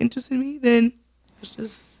find interest in me, then let's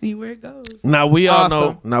just see where it goes. Now we all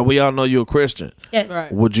Awesome. know you're a Christian. Yes.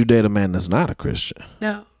 Right. Would you date a man that's not a Christian?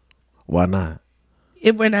 No, Why not?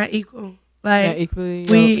 if we're not equal. Like equally,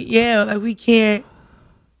 like we can't.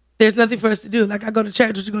 There's nothing for us to do. Like I go to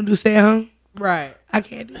church, what you gonna do? Stay at home? Right. I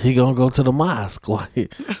can't do. He gonna go to the mosque. Why?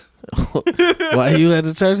 Why you at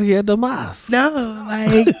the church? He at the mosque. No,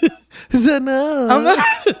 like He said no. I'm a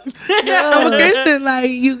Christian.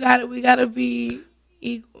 Like we gotta be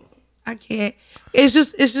equal. I can't. It's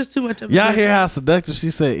just too much of. Y'all hear how seductive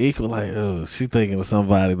she said equal? Like, oh, she thinking of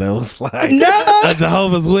somebody that was like No. a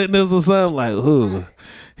Jehovah's Witness or something. Like, ooh,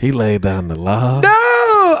 he laid down the law. No.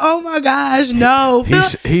 Oh my gosh, no. He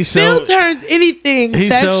Phil showed. turns anything He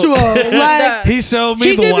sexual. Like He showed me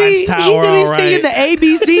he the could be Watchtower. All right. singing the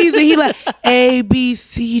ABCs and he like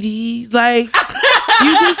ABCDs. Like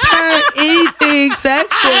you just turn anything sexual.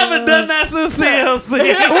 I haven't done that since CLC.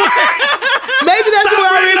 Maybe that's where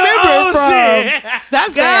I remember it from. Shit.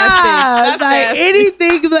 That's God, nasty. That's like nasty.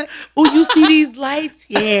 anything like, oh, you see these lights?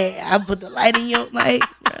 Yeah, I put the light in your like.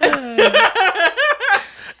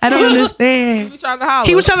 I don't understand. He trying to holler.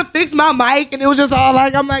 He was trying to fix my mic, and it was just all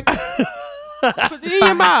like, I'm like, Put it in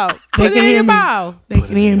your mouth. They Put it can in hear your me. mouth. They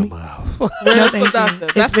can hear me. Real No, thank you. seductive.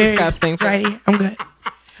 It's That's very- disgusting. it's right here. I'm good.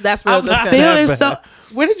 That's real I'm not disgusting. Phil that is so. bad.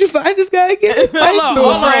 Where did you find this guy again? Hold on,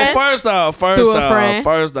 Hold hold on. First off,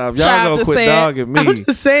 y'all Tried gonna to quit say it. dogging I'm me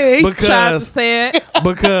just saying. Tried to because say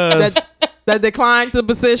it. That declined the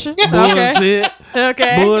position. Okay. bullshit,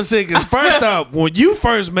 Okay. bullshit. Because first off, when you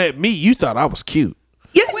first met me, you thought I was cute.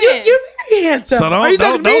 Yeah, you're very handsome. So Are you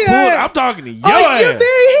don't talking to me, pull it. or- I'm talking to your Oh, you're ass.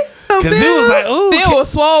 very handsome. Because he was like, ooh, Phil was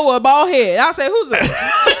swole with a bald head. I said, who's it?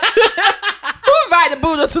 Who invited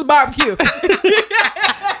Buddha to the barbecue?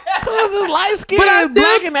 who's this light skinned, But I still-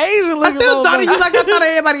 black and Asian I looking still thought of motherfucker? you like I thought of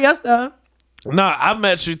everybody else though. No, I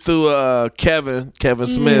met you through Kevin Mm-hmm.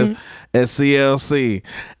 Smith at CLC.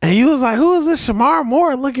 And you was like, who is this Shamar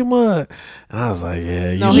Moore looking mud? And I was like,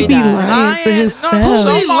 yeah, you No, He he be not. lying to Lying. himself. No, Who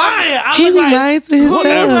he be lying? I He look be like, lying to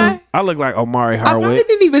himself. I look like Omari I probably Hardwick.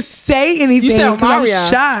 didn't even say anything. You said 'cause I'm Omarion.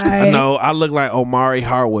 shy. No, I look like Omari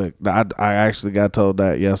Hardwick. I actually got told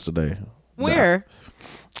that yesterday. Where?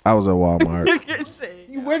 I was at Walmart.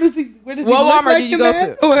 Where does he? What look Walmart like did you in go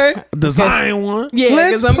that? to? Or- Design one. Yeah, Let's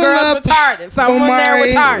because them pull girls up retarded. Someone there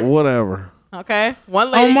Omari. retarded. Whatever. Okay,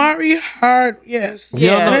 one lady. Omari Hard, yes. You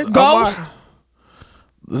don't Yeah, know- Ghost. Omari-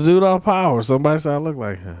 The dude off Power. Somebody said I look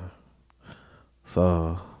like him.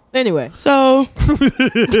 So Anyway, So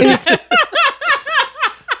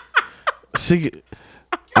she.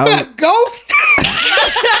 I was, Ghost.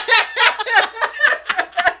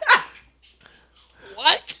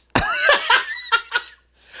 What?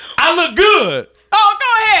 I look good. oh,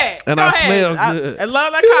 go ahead. And Go I ahead. smell good. I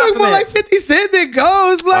love that You look more like confidence. 50 Cent than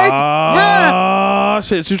Ghost. Like, bruh. Oh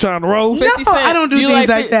shit! You trying to roll? No, 50 Cent. I don't do You things like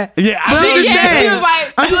like that. Yeah, I But I'm should just have saying. She was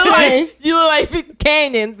like, I'm you look just saying. like you look like 50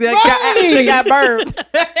 Canyon that Right. got burned.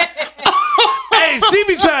 Hey, she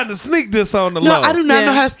be trying to sneak this on the No, low. I do not Yeah.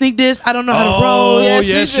 know how to sneak this. I don't know how to Oh, roll. Yeah,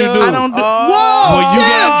 yes, she you do. do. I don't do. Oh. Whoa. When you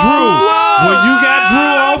damn. got Drew, when you got Drew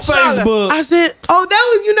on Charlotte. Facebook, I said, oh,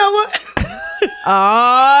 that was, you know what?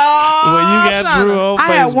 Oh, when you got Shauna. Drew on I Facebook,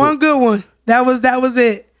 had one good one. That was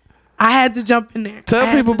it. I had to jump in there. Tell I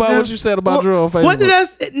had people to about jump- what you said about Drew on Facebook. What did I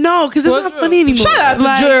say? No, because it's What not Drew? funny anymore. Shout out to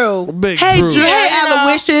Like, Drew. Big Hey, Drew. Drew. Hey, Yeah, you know.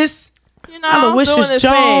 Aloysius. You know, Aloysius doing his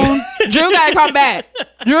Jones. thing. Drew gotta come back.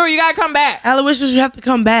 Drew, you gotta come back. Aloysius, you have to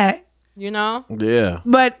come back. You know? Yeah.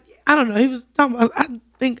 But I don't know. He was talking about, I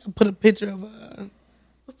think I put a picture of,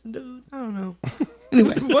 what's the dude? I don't know.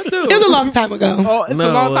 Anyway, What dude? it was a long time ago. Oh, it's a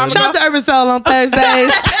No, long time Shout out ago. to Urban Soul on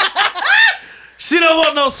Thursdays. She don't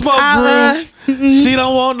want no smoke, Uh, Drew. She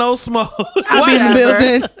don't want no smoke. I'll be in the Whatever.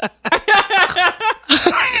 building.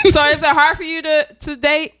 So is it hard for you to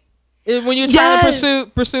date? When you're trying Yes. to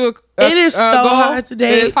pursue a It is so goal? hard to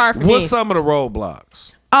date. It is hard for What's me. some of the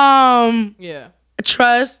roadblocks? Yeah.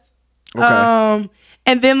 Trust. Okay.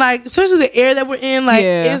 And then like, especially the era that we're in, like,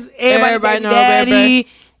 Yeah. is everybody Everybody baby know, daddy, baby.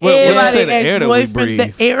 What you everybody say, the air that we ex-boyfriend,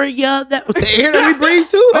 breathe? the area that we breathe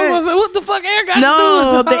too. I was like, what the fuck air got to do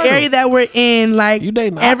No, with the area that we're in, like, You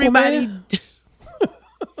dating everybody. Aquaman?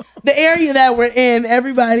 The area that we're in,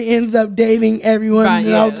 everybody ends up dating everyone, Right, and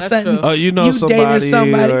yeah, all of a that's sudden, true. Oh, you know you somebody, dating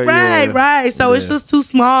somebody, or- right, yeah. right. So it's Yeah. just too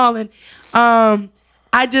small, and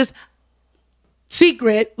I just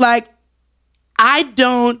secret like I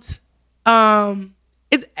don't.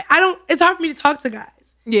 It's hard for me to talk to guys.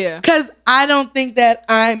 Yeah. Because I don't think that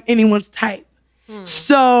I'm anyone's type.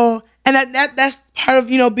 So, and that's part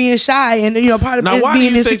of, being shy and, part of Now, why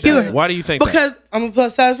being do you think insecure. that? Why do you think that? Because I'm a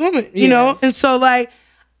plus size woman, Yeah. And so like,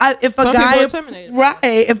 if a Some guy, people are intimidated. right,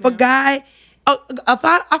 if a guy, I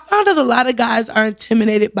found that a lot of guys are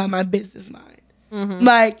intimidated by my business mind. Mm-hmm.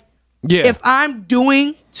 Like, Yeah. if I'm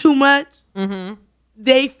doing too much, Mm-hmm.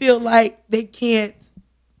 they feel like they can't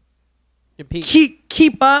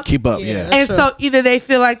keep up. Keep up, yeah. And so either they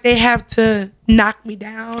feel like they have to knock me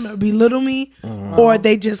down or belittle me, or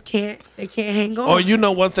they just can't. They can't hang on. Or you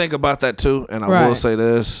know one thing about that too, and I will say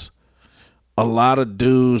this: a lot of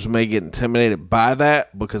dudes may get intimidated by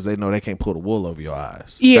that because they know they can't pull the wool over your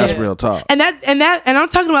eyes. Yeah, that's real talk. And I'm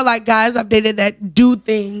talking about like guys I've dated that do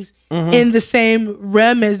things in the same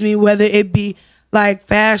realm as me, whether it be like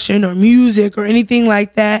fashion or music or anything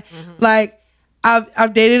like that. Like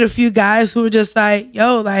I've dated a few guys who are just like,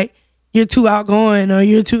 yo, like you're too outgoing or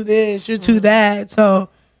you're too this, you're too that. So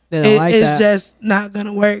it's just not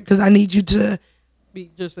gonna work because I need you to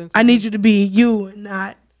be I need you to be you and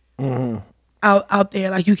not out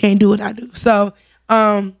there like you can't do what I do. So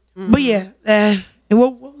but yeah,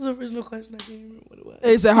 what was the original question? I can't remember what it was.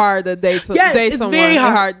 Is it hard to date date someone? Very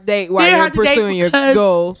hard to date while you're pursuing your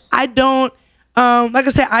goals. I don't like I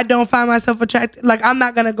said, I don't find myself attracted. Like I'm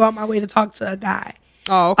not gonna go out my way to talk to a guy.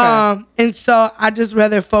 Oh, okay. And so I just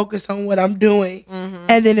rather focus on what I'm doing.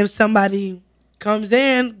 And then if somebody comes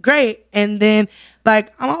in, great. And then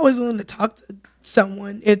like I'm always willing to talk to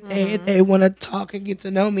someone if they want to talk and get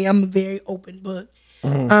to know me. I'm a very open book.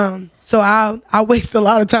 So I waste a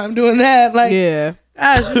lot of time doing that. Like, yeah.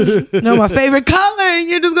 Gosh, you know my favorite color and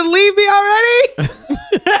you're just gonna leave me already?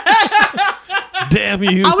 Damn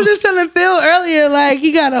you. I was just telling Phil earlier, like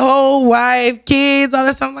he got a whole wife, kids, all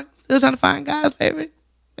that stuff. I'm like, still trying to find God's favorite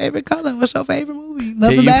color. What's your favorite movie?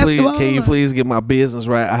 Love the basketball. Can you please get my business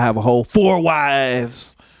right? I have a whole 4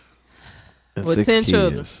 wives and with 6 10 kids.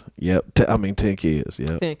 children. Yep. 10 kids.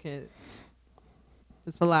 Yep. 10 kids.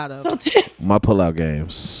 It's a lot of. My pullout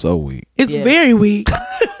game's so weak. It's very weak.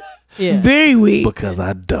 Yeah. Very weak. Because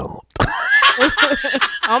I don't.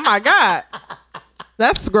 Oh my God.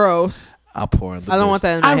 That's gross. I pour in the I don't want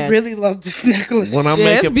that in my head. I really love this necklace. When I'm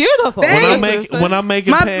it's beautiful. When I'm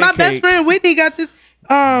making pancakes. My best friend Whitney got this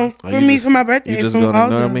for me for my birthday. You just from gonna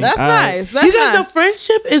ignore Ulta. me? That's nice. That's you guys, nice. the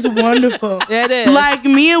friendship is wonderful. Yeah, it is. Like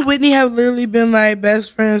me and Whitney have literally been like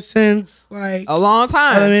best friends since like a long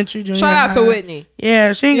time. Elementary, junior Shout out high. to Whitney.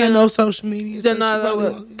 Yeah, she ain't got no social media. So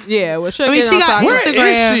Well, I mean, she got Instagram. Where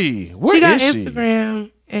is she? Where she got is she?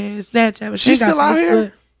 Instagram and Snapchat. But She's she still out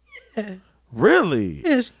here? Yeah. Really?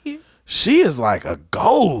 Yeah, she is like a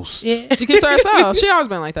ghost. Yeah. She keeps to herself. She always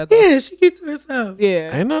been like that, though. Yeah, she keeps to herself.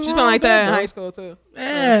 Yeah. Ain't nothing She's been wrong like with that in that, high school, too.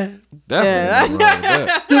 Yeah. Definitely. Yeah. nothing wrong with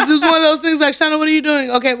that. This is one of those things like, Shauna, what are you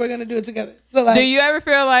doing? Okay, we're going to do it together. So like, Do you ever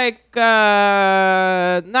feel like,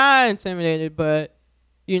 not intimidated, but,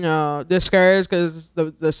 you know, discouraged because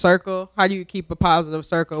the circle? How do you keep a positive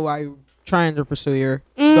circle while you're trying to pursue your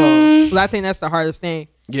goals? 'Cause I think that's the hardest thing.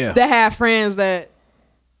 Yeah. To have friends that,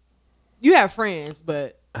 you have friends,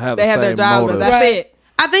 but Have they the have their same job, motive. but that's Right. it.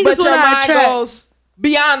 I think But it's what your I mind attract. goes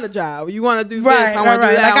beyond the job. You want to do this. Right, I want to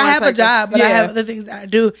do that. Like I have a wanna job, but yeah. I have other things that I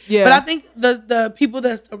do. Yeah. But I think the people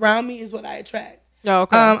that's around me is what I attract. Oh,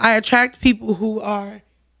 okay. I attract people who are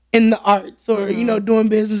in the arts or you know doing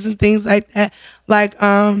business and things like that. Like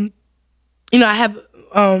you know, I have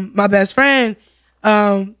my best friend,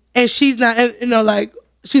 and she's not like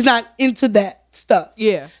she's not into that stuff.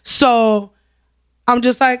 Yeah. So I'm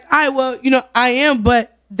just like, all right, well, you know, I am,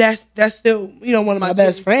 but that's still, you know, one of my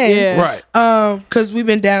best friends. Yeah. Right. Because we've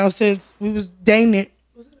been down since we was dating.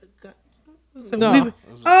 No.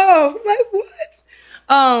 Like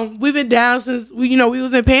what? We've been down since we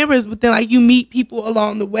was in Pampers, but then like you meet people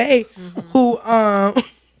along the way who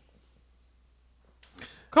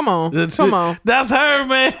Come on. That's her,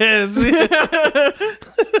 man.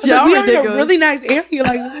 Y'all we are in a ridiculous. really nice area,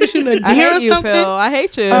 like we're shooting a I deer or hate you, something. Phil. I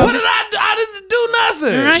hate you. What did I do? I didn't do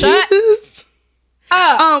nothing. Right? Shut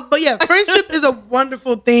up. But yeah, friendship is a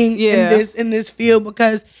wonderful thing in this field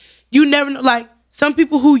because you never know. Like some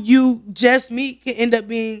people who you just meet can end up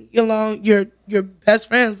being your best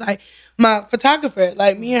friends. Like my photographer,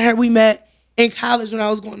 like me and her, we met in college when I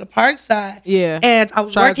was going to Parkside. Yeah, and I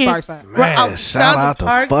was working. Parkside. Man, shout out to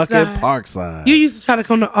fucking Parkside. You used to try to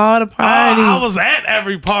come to all the parties. I was at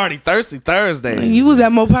every party. Thirsty Thursday. You was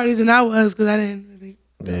at more parties than I was because I didn't really.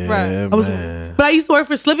 Yeah, Right. man. But I used to work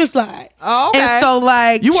for Slip and Slide. Oh, okay. And so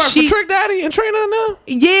like You work for Trick Daddy and Trina now?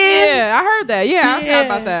 Yeah, I heard that. Yeah, I forgot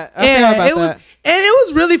about that. I forgot about it was, that. and it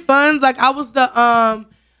was really fun. Like I was the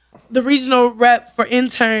regional rep for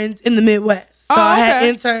interns in the Midwest. So I had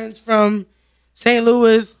interns from St.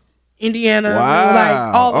 Louis, Indiana, Wow.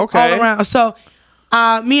 like all Okay. around. So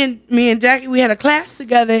me and Jackie, we had a class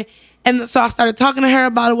together, and so I started talking to her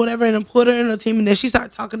about it, whatever, and then put her in the team, and then she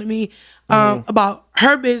started talking to me about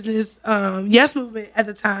her business, Yes Movement at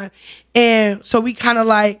the time, and so we kind of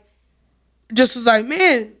like just was like,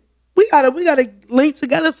 man, we gotta link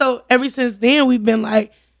together. So ever since then, we've been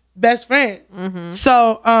like best friends.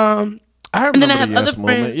 So I remember the Yes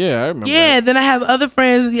Movement. Yeah, I remember. Yeah, then I have other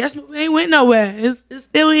friends. The Yes Movement ain't went nowhere. It's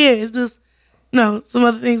still here. It's just some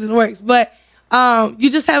other things in the works. But you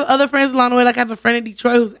just have other friends along the way. Like I have a friend in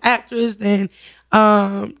Detroit who's an actress, and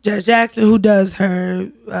Jazz Jackson who does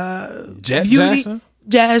her Jet beauty. Jackson?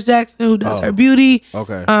 Jazz Jackson who does her beauty.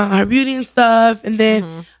 Okay. Her beauty and stuff. And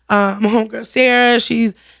then my homegirl Sarah,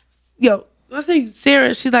 I say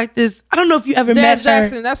Sarah, she's like this. I don't know if you ever met her.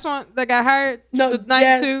 Jackson, that's one that got hired. No,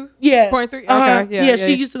 92. Yeah. 0.3. Uh-huh. Okay. Yeah.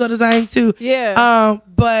 She used to go to Zion too. Yeah.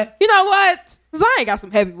 But you know what? Zion got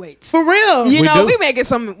some heavyweights. For real. We making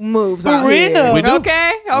some moves. For out real. Here. We do.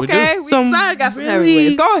 Okay. We do. Zion got some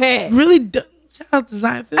heavyweights. Go ahead. Really. Shout out to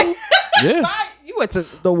Zion Phil. Yeah. You went to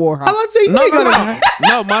the War House. I'm about to say you didn't go to Zion.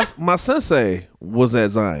 No, my sensei was at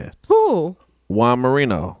Zion. Who? Juan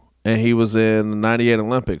Marino. And he was in the 98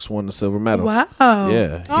 Olympics, won the silver medal. Wow.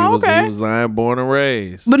 Yeah. Okay. He was Zion born and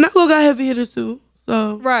raised. But Knuckle got heavy hitters too.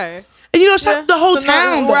 So Right. And shout out the whole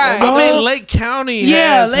town. Right. I mean, Lake County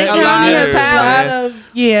has Lake heavy County has hitters, talent.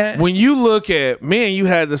 man. When you look at me and you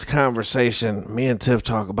had this conversation, me and Tiff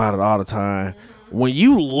talk about it all the time. When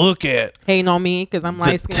you look at hating on me because I'm the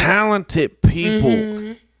light skinned. talented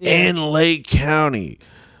people in Lake County,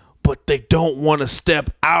 but they don't want to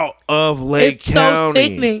step out of Lake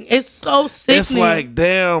County. It's so sickening. It's like,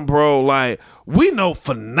 damn, bro. Like, we know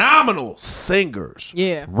phenomenal singers,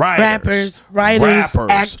 writers,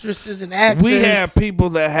 actresses, and actors. We have people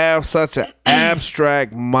that have such an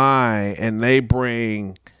abstract mind, and they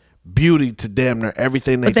bring beauty to damn near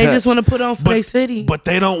everything they touch. But they just want to put on for their city. But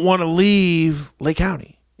they don't want to leave Lake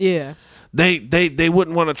County. Yeah. They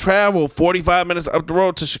wouldn't want to travel 45 minutes up the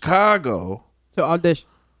road to Chicago to audition.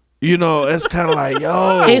 It's kind of like,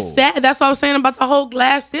 yo. It's sad. That's what I was saying about the whole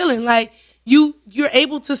glass ceiling. Like, you're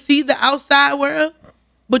able to see the outside world,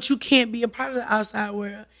 but you can't be a part of the outside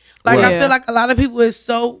world. Like, I feel like a lot of people is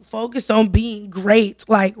so focused on being great,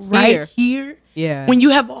 like here. Yeah. When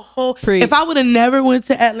you have a whole, if I would have never went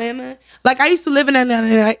to Atlanta, like I used to live in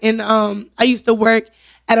Atlanta, and I used to work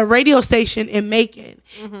at a radio station in Macon,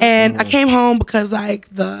 and I came home because like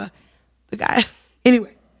the guy,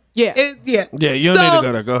 anyway. Yeah. You don't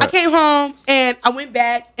need to go ahead. I came home and I went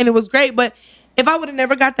back and it was great, but if I would have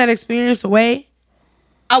never got that experience away,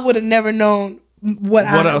 I would have never known what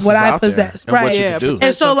I possess. Right. Yeah.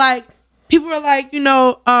 And so like people are like, you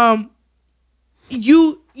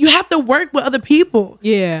have to work with other people.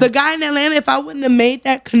 Yeah. The guy in Atlanta, if I wouldn't have made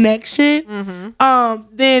that connection,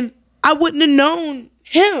 then I wouldn't have known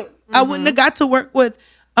him. I wouldn't have got to work with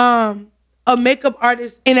a makeup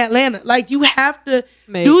artist in Atlanta. Like, you have to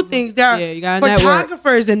do things. There are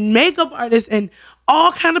photographers and makeup artists and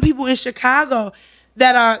all kind of people in Chicago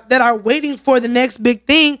that are waiting for the next big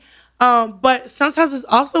thing. But sometimes it's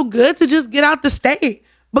also good to just get out the state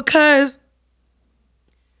because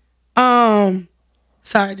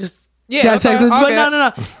sorry, just got texted. But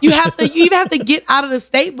no. You even have to get out of the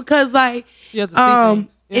state because like you have to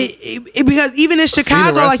because even in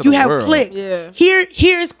Chicago, like you have clicks. Yeah. Here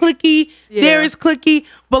is clicky, there is clicky.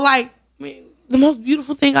 But like, man, the most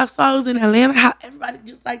beautiful thing I saw was in Atlanta, how everybody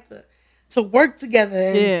just like to work together.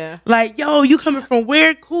 And like, yo, you coming from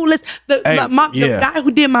where? Cool. The guy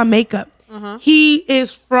who did my makeup, he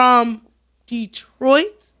is from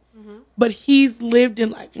Detroit, but he's lived in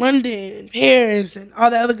like London and Paris and all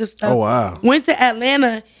that other good stuff. Oh wow. Went to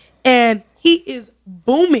Atlanta and he is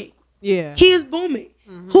booming. Yeah. He is booming.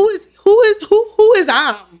 Who is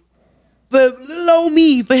I? For little old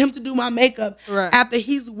me, for him to do my makeup after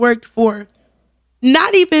he's worked for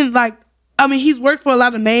not even like, I mean, he's worked for a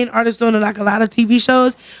lot of main artists on like a lot of TV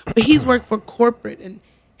shows, but he's worked for corporate and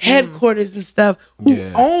headquarters and stuff who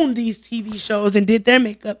own these TV shows and did their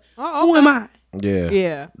makeup. Who am I?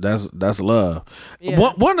 Yeah. That's love. Yeah.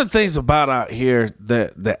 One of the things about out here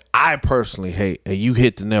that I personally hate, and you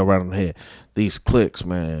hit the nail right on the head, these clicks,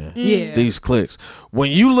 man. Yeah. These clicks.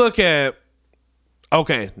 When you look at,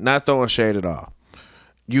 not throwing shade at all.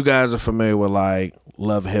 You guys are familiar with like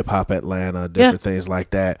Love Hip Hop Atlanta, different things like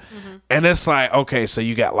that. And it's like, okay, so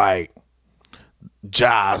you got like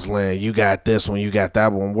Jocelyn, you got this one, you got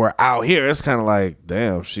that one. We're out here, it's kind of like,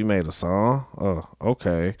 damn, she made a song. Oh,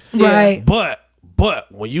 okay. Right. But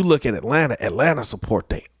when you look at Atlanta support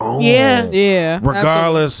their own. Yeah.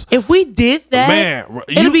 Regardless. If we did that, man,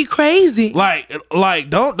 it'd be crazy. Like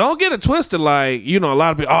don't get it twisted. Like, a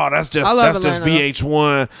lot of people, that's just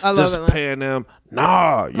VH1 just paying them.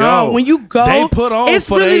 Nah, yo. When you go, they put on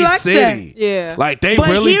for really their like city. That. Yeah. Like they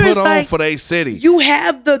really put on like, for their city. You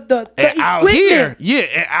have the out here,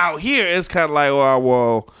 and out here it's kind of like,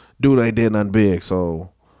 well, dude ain't did nothing big,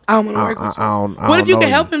 so I don't want to work with you. I What if you don't can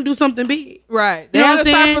know help him do something big? Right. They You know have what to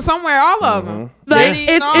I'm start saying? from somewhere. All of them. Like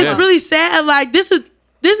it's really sad. Like this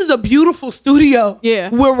is a beautiful studio. Yeah.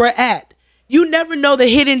 Where we're at. You never know the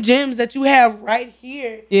hidden gems that you have right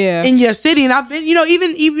here. Yeah. In your city, and I've been,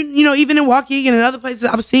 even in Waukegan and other places,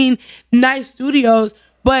 I've seen nice studios,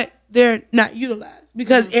 but they're not utilized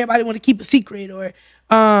because everybody want to keep a secret or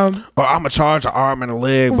I'm gonna charge an arm and a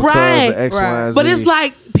leg because Right. of X, Y, and Z. But it's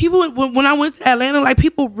like people when I went to Atlanta, like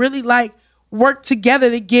people really like work together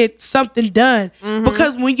to get something done.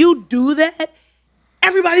 Because when you do that,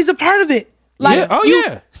 everybody's a part of it. Like Yeah. Oh, you,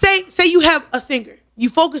 yeah. Say you have a singer. You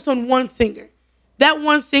focus on one singer. That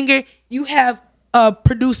one singer, you have a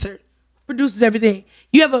producer, produces everything.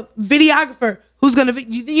 You have a videographer who's gonna.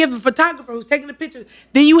 You have a photographer who's taking the pictures.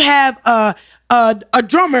 Then you have a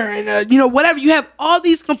drummer and whatever. You have all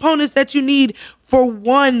these components that you need for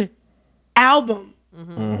one album.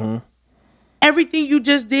 Everything you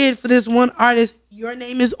just did for this one artist, your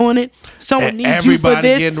name is on it. Someone And needs you for everybody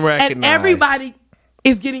this, getting and recognized. everybody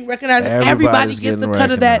is getting recognized. And everybody Everybody's gets a getting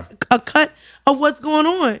cut of that, a cut of what's going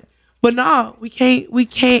on. But no, we can't.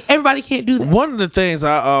 Everybody can't do that. One of the things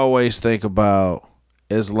I always think about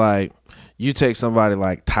is like you take somebody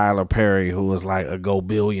like Tyler Perry, who is like a go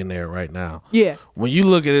billionaire right now. Yeah. When you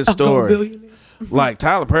look at his Go story, billionaire. like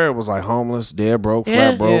Tyler Perry was like homeless, dead broke, Yeah.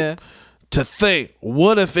 flat broke. Yeah. To think,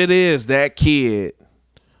 what if it is that kid,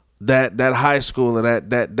 that high schooler,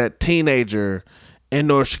 that teenager in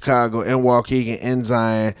North Chicago, in Waukegan, in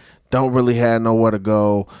Zion, don't really have nowhere to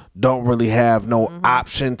go, don't really have no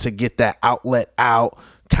option to get that outlet out,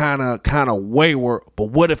 kind of wayward. But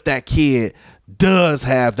what if that kid does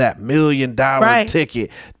have that $1 million Right. ticket,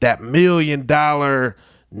 that $1 million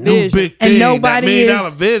new Vision. big And thing, nobody that $1 million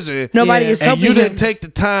is- vision? Nobody Yeah. is And helping you didn't him. take the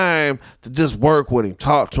time to just work with him,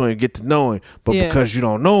 talk to him, get to know him. But Yeah. because you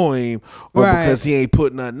don't know him, or Right. because he ain't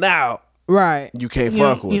putting nothing out, Right. you can't You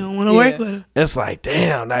fuck don't, with you him. don't want to Yeah. work with him. It's like,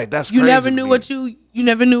 damn, like that's You crazy never to knew me.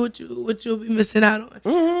 what you'll be missing out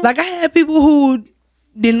on. Like I had people who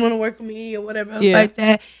didn't want to work with me or whatever else Yeah. like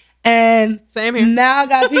that, and Same here. now I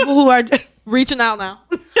got people who are. Reaching out now.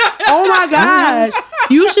 Oh my gosh.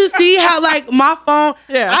 You should see how like my phone,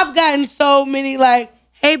 Yeah. I've gotten so many like,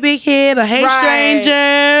 hey big head or hey Right. stranger.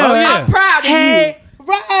 Oh, or, yeah. I'm proud of Hey,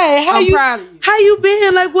 right. How I'm you proud of you. How you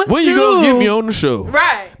been? Like what's When you new? gonna get me on the show? you.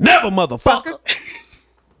 Right. Never, motherfucker.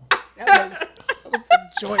 That was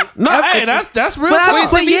a joint. No, hey, that's real But, talk.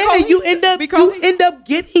 so be cool. you end up Be cool.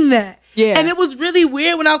 getting that. Yeah. And it was really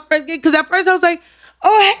weird when I was first getting, because at first I was like,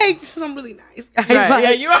 oh hey, because I'm really nice, guys. Right. Like, Yeah,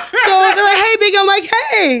 you are. So I'll be like, hey big, I'm like,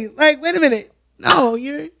 hey, like wait a minute, no,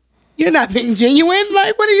 you're not being genuine.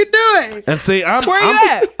 Like what are you doing? And see, I'm Where you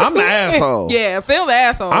at? I'm the asshole. Yeah, feel the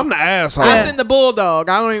asshole. I'm the asshole. I send the bulldog.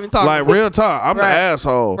 I don't even talk. Like real talk, I'm Right. the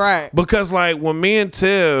asshole. Right. Because like when me and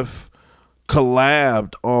Tiff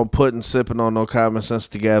collabed on putting Sipping on No Common Sense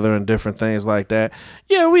together and different things like that,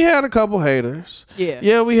 yeah, we had a couple haters.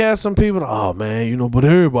 Yeah. we had some people, oh man, but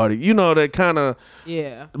everybody, that kind of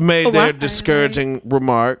Yeah. made their right. discouraging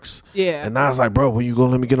remarks. Yeah. And I was like, bro, when you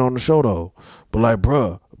gonna let me get on the show though? But like,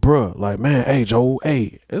 bruh, like, man, hey Joe,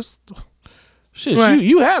 hey, it's shit. Right.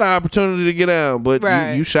 You had an opportunity to get down, but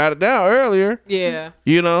Right. you shot it down earlier. Yeah.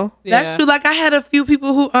 That's Yeah. true. Like I had a few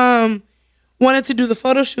people who wanted to do the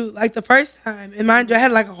photo shoot like the first time, and mind you, I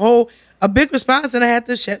had like a big response, and I had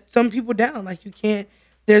to shut some people down. Like you can't.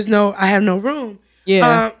 I have no room.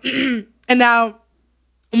 Yeah. And now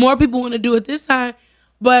more people want to do it this time,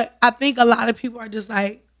 but I think a lot of people are just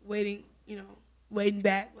like waiting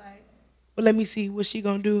back. Like, well, let me see what she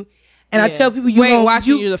gonna do. And I Yeah. tell people, we ain't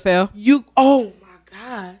watching you to fail. Oh my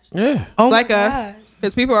gosh. Yeah. Oh Like my us. gosh.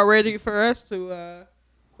 Because people are ready for us to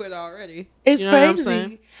quit already. It's You know what I'm crazy.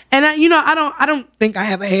 saying? And I don't think I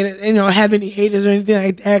have a hater, have any haters or anything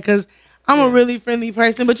like that, because I'm a really friendly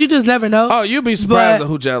person, but you just never know. Oh, you'd be surprised But- at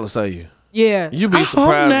who jealous of you. Yeah. You'd I be hope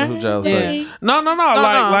surprised at not. who jealous Yeah. of you. No.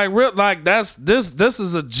 Like that's this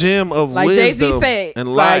is a gem of Like Jay wisdom Z said, in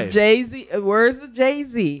life. like Jay Z, words of Jay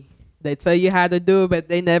Z. They tell you how to do it, but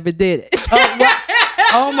they never did it.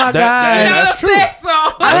 Oh my That- God. that's true.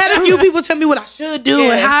 I've had a few people tell me what I should do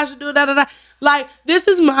Yeah. and how I should do it. Da, da, da. Like this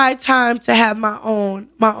is my time to have my own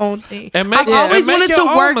thing. And make- I've always and make wanted your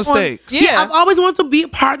to own work mistakes. on. Yeah. I've always wanted to be a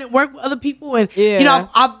part and work with other people, and Yeah.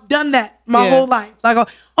 I've done that my Yeah. whole life. Like,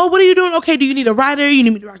 oh, what are you doing? Okay, do you need a writer? You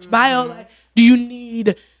need me to write your bio? Like, do you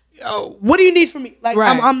need? What do you need from me? Like,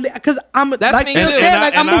 Right. I'm because I'm That's like me Phil too. said,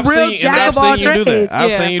 like I'm a real jack of all you do that. trades.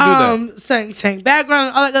 I've Yeah. seen you do that. Sing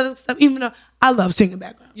background, all that other stuff. Even though I love singing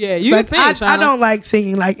background. Yeah, you Like, can sing, I Shauna. don't like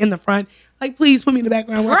singing like in the front. Like, please put me in the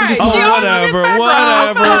background. Where I can Right. just She smoke.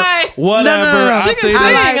 Whatever. No. She can sing.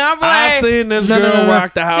 I seen this girl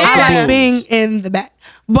rock the house I of like blues. being in the back.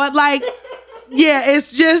 But like, yeah,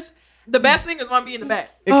 it's just. The best singers want to be in the back.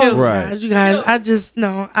 It Oh kills me. Right. gosh, you guys, I just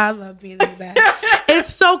no, I love being in the back.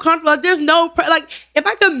 It's so comfortable. Like, there's no like, if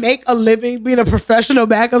I could make a living being a professional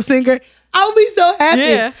backup singer, I would be so happy.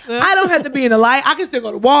 Yeah. I don't have to be in the light. I can still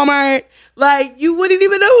go to Walmart. Like, you wouldn't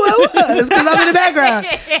even know who I was because I'm in the background.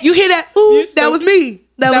 You hear that? Ooh, that was me.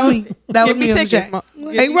 That was me. That was me on the chat.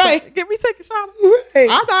 Hey, right. Give me tickets, Shauna. Right.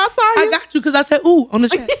 I thought I saw you. I got you because I said ooh on the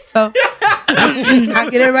chat. So I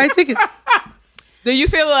get everybody tickets. Do you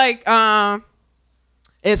feel like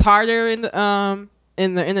it's harder in the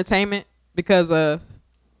entertainment because of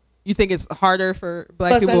you think it's harder for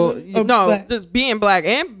black Plus people? size or No, black? just being black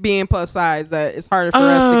and being plus size. That it's harder for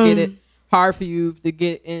us to get it. Hard for you to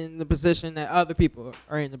get in the position that other people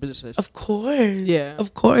are in the position. Of course. Yeah.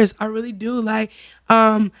 Of course. I really do. Like,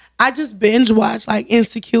 I just binge watch like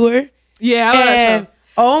Insecure. Yeah, I love that And show.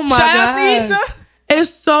 oh my Shout god. out to Issa.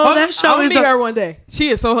 It's so that show I'm is meet her one day. She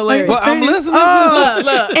is so hilarious. Well, I'm listening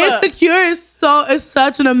Look. Insecure is so it's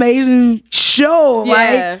such an amazing show.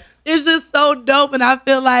 Yes. Like, it's just so dope, and I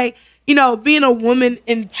feel like, you know, being a woman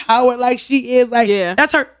empowered like she is, like, Yeah.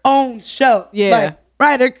 that's her own show. Yeah. Like,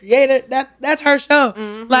 writer, creator, that's her show.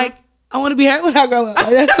 Mm-hmm. Like, I want to be her when I grow up. Like,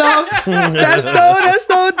 that's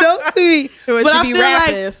so dope to me. When But she I be feel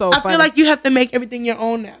rapping, like it's so I funny. feel like you have to make everything your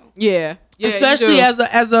own now. Yeah. Yeah, Especially you do.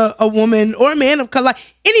 as a woman or a man of color, like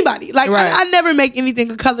anybody. Like, Right. I never make anything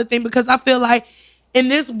a color thing because I feel like in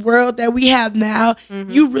this world that we have now, Mm-hmm.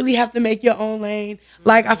 you really have to make your own lane.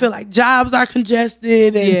 Like, I feel like jobs are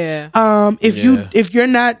congested, and Yeah. if you're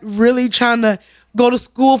not really trying to go to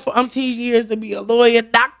school for umpteen years to be a lawyer,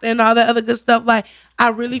 doctor, and all that other good stuff, like, I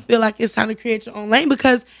really feel like it's time to create your own lane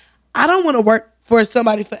because I don't want to work for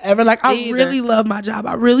somebody forever. Like, I Either. really love my job.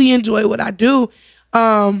 I really enjoy what I do.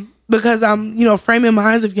 Because I'm, you know, framing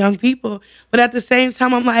minds of young people. But at the same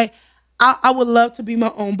time, I'm like, I would love to be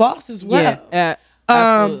my own boss as well. Yeah.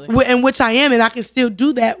 Absolutely. And which I am, and I can still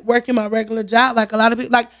do that working my regular job. Like, a lot of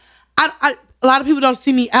people, like, a lot of people don't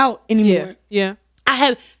see me out anymore. Yeah. I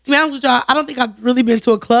have, to be honest with y'all, I don't think I've really been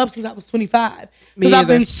to a club since I was 25. Me Because I've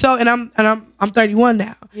either. been so, and I'm 31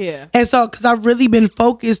 now. Yeah. And so, because I've really been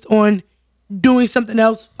focused on doing something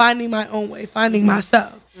else, finding my own way, finding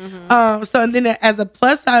myself. So, and then as a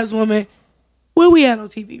plus size woman, where we at on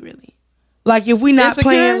TV really? Like, if we not Insecure?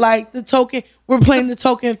 playing like the token, we're playing the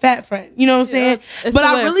token fat friend. You know what I'm saying? It's But I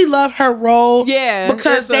hilarious. really love her role. Yeah,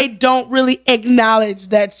 because they don't really acknowledge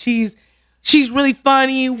that she's really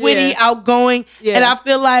funny, witty, Yeah. outgoing, Yeah. and I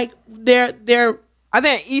feel like they're I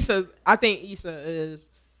think Issa is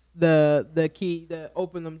the key to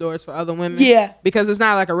open them doors for other women. Yeah. Because it's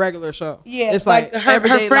not like a regular show. yeah, It's like her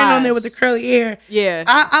everyday friend on lives. there with the curly hair. Yeah.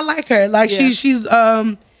 I like her. Like, Yeah. she's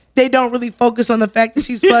they don't really focus on the fact that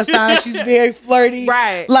she's plus size. She's very flirty.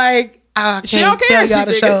 Right. Like, I She can't don't care tell if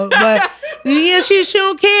y'all she the show, but yeah, she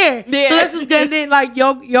don't care. Yeah. So this is good. Then, like,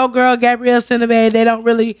 your girl Gabrielle Cinnabay, they don't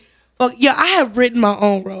really. Yeah, I have written my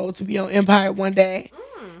own role to be on Empire one day,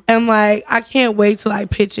 and like, I can't wait to like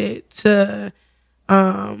pitch it to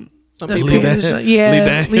Some the people. Lee parents' Dan- show.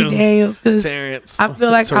 Yeah, Lee Lee Daniels, because Terrence. I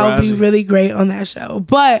feel like I would be Taraji. really great on that show.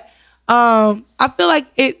 But I feel like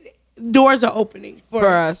doors are opening for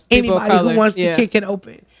us, people of anybody who color. wants to Yeah. kick it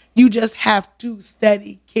open. You just have to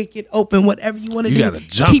steady kick it open. Whatever you want to do, You gotta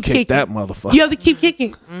jump keep kick kicking. that motherfucker. You have to keep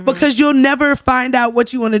kicking because you'll never find out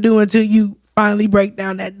what you want to do until you finally break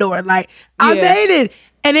down that door. Like, I Yeah. made it,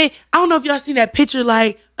 and then I don't know if y'all seen that picture,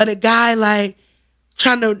 like, of the guy like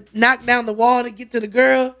trying to knock down the wall to get to the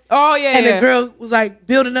girl. Oh yeah. And yeah. the girl was like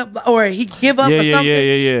building up, or he give up or something.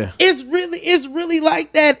 Yeah. It's really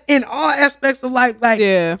like that in all aspects of life. Like,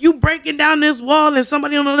 Yeah. you breaking down this wall and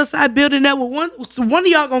somebody on the other side building that with one. So one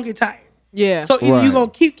of y'all gonna get tired. Yeah. So either Right. you gonna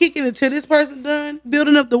keep kicking until this person done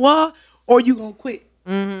building up the wall, or you gonna quit.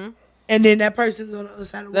 Mm-hmm. And then that person's on the other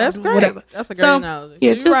side of the wall. That's doing great. Whatever. That's a great analogy.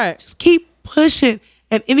 Yeah, You're right. just keep pushing,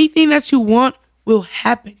 and anything that you want will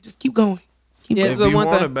happen. Just keep going. Keep Yeah, going. If so you one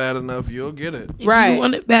want thing- it bad enough, you'll get it. If Right. you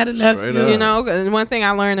want it bad enough, Straight you up. You know, and one thing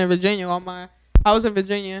I learned in Virginia I was in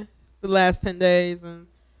Virginia the last 10 days, and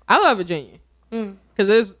I love Virginia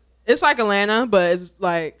because it's like Atlanta, but it's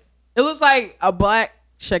like it looks like a black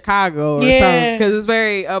Chicago or something because it's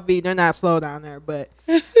very upbeat. They're not slow down there, but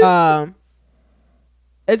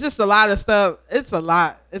it's just a lot of stuff. It's a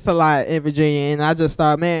lot in Virginia, and I just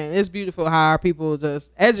thought, man, it's beautiful how our people, just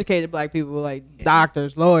educated black people, like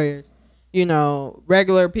doctors, lawyers, you know,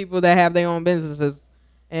 regular people that have their own businesses.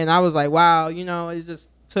 And I was like, wow, you know, it just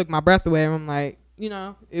took my breath away. And I'm like, you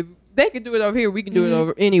know, if they could do it over here, we can do it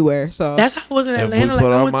over anywhere. So That's how I was in If we Atlanta.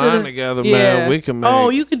 put I our went to mind the, together, Yeah. man, we can make. Oh,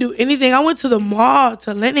 you can do anything. I went to the mall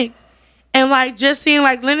to Lennox, and like just seeing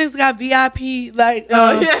like Lennox got VIP, like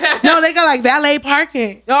no, they got like valet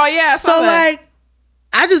parking. Oh yeah, I saw So that. like,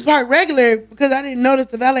 I just park regular because I didn't notice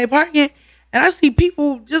the valet parking, and I see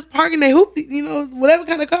people just parking their hoop, whatever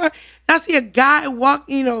kind of car. And I see a guy walk,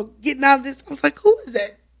 getting out of this. I was like, who is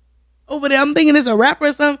that over there? I'm thinking it's a rapper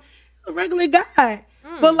or something. A regular guy,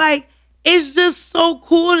 but like, it's just so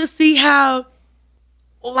cool to see how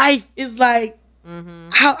life is like,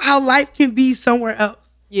 how life can be somewhere else.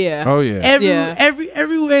 Yeah. Oh yeah.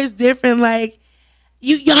 Everywhere is different. Like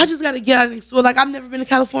y'all just gotta get out and explore. Like I've never been to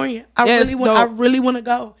California. I really want to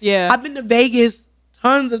go. Yeah. I've been to Vegas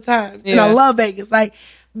tons of times, and Yeah. I love Vegas. Like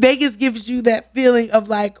Vegas gives you that feeling of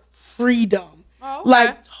like freedom, Oh, okay.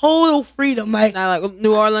 like total freedom. Like Now, like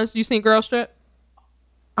New Orleans, you seen Girl Strip?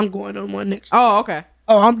 I'm going on one next year. Oh, okay.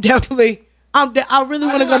 Oh, I really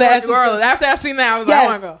want to go to New Essence. Orleans. After I seen that, I was Yes.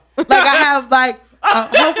 like, I want to go. Like I have like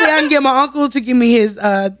hopefully I can get my uncle to give me his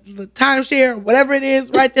timeshare or whatever it is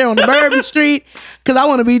right there on the Bourbon Street, because I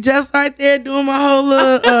want to be just right there doing my whole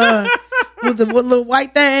little with the little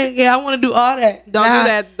white thing. Yeah, I want to do all that. Don't do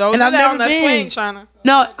that. Don't do I've that on never that been. swing, Shauna.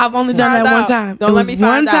 No, I've only done Find that one out. time. Don't It let was me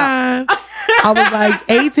one find out. time. I was like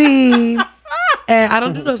 18, and I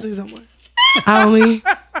don't do those things no more.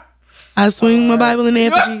 I swing my Bible in the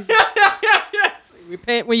air for Jesus.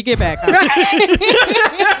 Repent when you get back.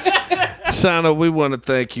 Shauna, we want to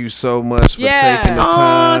thank you so much for Yeah. taking the Oh,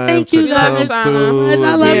 time thank to you guys come so through much. I and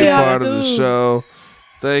love be a y'all part of the too. show.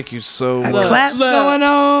 Thank you so much. Claps Look. going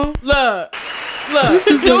on. Look.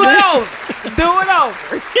 Do it over. Do it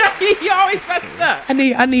over. You always mess it up. I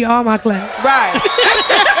need all my claps. Right.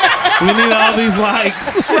 We need all these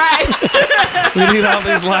likes. Right. We need all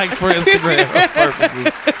these likes for Instagram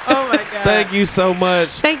purposes. Oh my God. Thank you so much.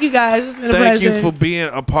 Thank you guys. It's been a Thank pleasure. you for being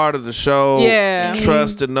a part of the show. Yeah.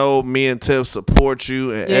 Trust and know me and Tiff support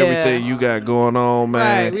you and Yeah. everything you got going on,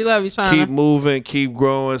 man. Right. We love you, Shauna. Keep moving, keep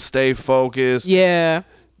growing, stay focused. Yeah.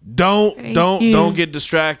 Don't you. get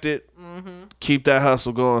distracted. Keep that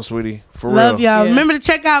hustle going, sweetie. For Love real. y'all. Yeah. Remember to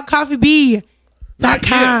check out coffeeb.com.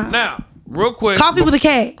 Yeah. Now, real quick. Coffee with a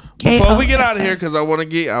K. Before we get out of here, because I want to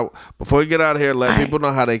get out. Before we get out of here, let All right. people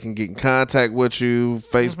know how they can get in contact with you.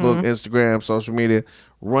 Facebook, Instagram, social media.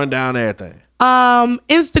 Run down everything.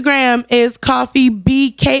 Instagram is coffee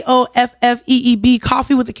BKOFFEEB.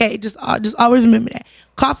 Coffee with a K. Just always remember that.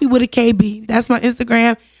 Coffee with a KB. That's my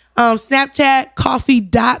Instagram. Snapchat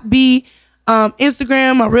coffee.b.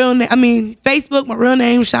 Instagram, my real name. Facebook, my real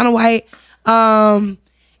name, Shauna White. And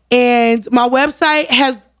my website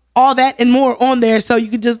has all that and more on there. So you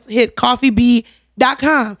can just hit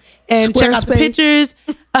coffeeb.com and check out the Squarespace. pictures.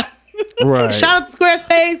 Right. Shout out to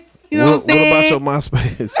Squarespace. You know What what I'm saying? about your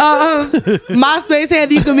MySpace? MySpace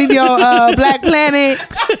handle, you can meet me on Black Planet.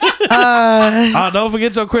 Don't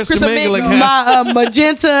forget your Chris Chris Domingo Domingo. account. My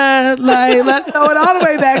Magenta, like, let's throw it all the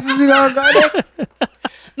way back since we're gonna go there.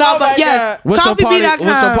 No, Oh but my yes, God. What's your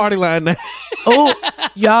coffeeb.com. party line name? Oh,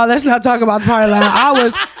 y'all, let's not talk about the party line. I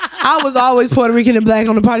was always Puerto Rican and black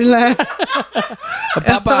on the party line.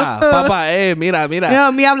 Papa, mira. You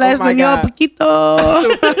know, me habla Oh my español God.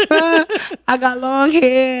 poquito. I got long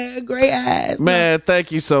hair, great eyes. Man,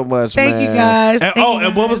 thank you so much, Thank man. you, guys. And, Thank you,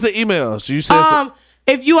 and what was the emails? You said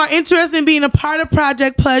If you are interested in being a part of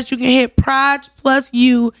Project Plus, you can hit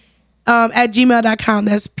projplusu at gmail.com.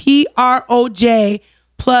 That's PROJ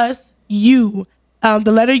plus U,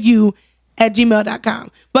 the letter U at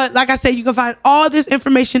gmail.com. But like I said, you can find all this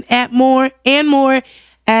information at more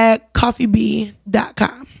at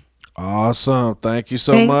coffeeb.com. awesome. Thank you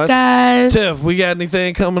so Thanks, much. guys. Tiff, we got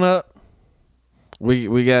anything coming up?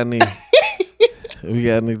 We got any? We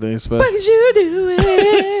got anything special? What did you do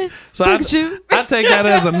it? So Look at you. I take that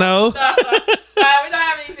as a no. We don't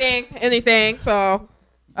have anything. So,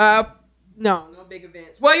 no big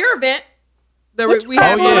events. Well, your event. What you We got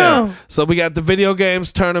have going yeah. on? So we got the video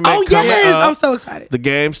games tournament Oh, coming yes. up. I'm so excited. The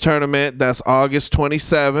games tournament, that's August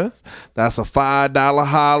 27th. That's a $5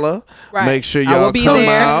 holla. Right. Make sure I y'all will be come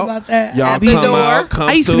there. out. About that. Y'all At the come door. out, come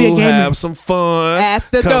I used to be a through, gamer. have some fun. At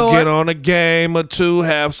the come door. get on a game or two,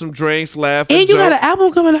 have some drinks, laugh, And you joke. got an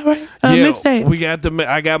album coming out, right? Mixtape. We got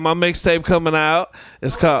I got my mixtape coming out.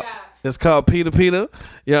 It's called Peter. You know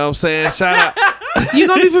what I'm saying? Shout out. You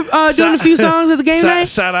gonna be doing a few songs at the game night?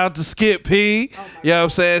 Shout out to Skip P. You know what I'm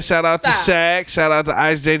saying? Shout out to Stop. Shaq. Shout out to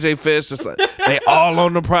Ice JJ Fish. They all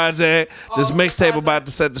on the project. This mixtape about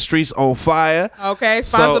to set the streets on fire. Okay,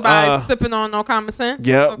 So, sponsored by Sipping on No Common Sense.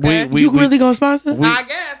 Yep. Okay. We You really gonna sponsor? we, I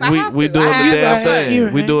guess. I have we to. doing I the have damn to. thing.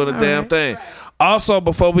 You're We right. doing the All damn right. thing. Also,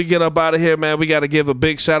 before we get up out of here, man, we got to give a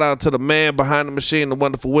big shout out to the man behind the machine, the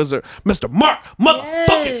wonderful wizard, Mr. Mark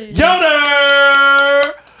motherfucking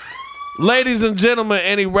Yoder. Ladies and gentlemen,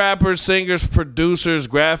 any rappers, singers, producers,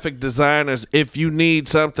 graphic designers, if you need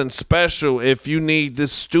something special, if you need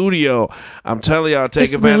this studio, I'm telling y'all,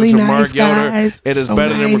 take advantage of Mark Yoder. It is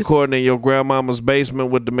better than recording in your grandmama's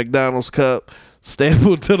basement with the McDonald's cup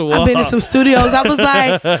stapled to the wall. I've been in some studios. I was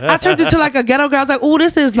like, I turned into like a ghetto girl. I was like, oh,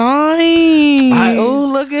 this is nice. Oh,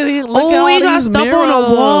 look at it. Look Oh, at he got stuff mirrors on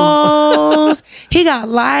the walls. He got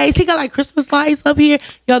lights. He got like Christmas lights up here.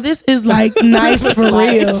 Yo, this is like nice for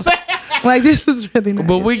real. Like, this is really nice.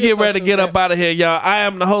 But we get ready to get up out of here, y'all. I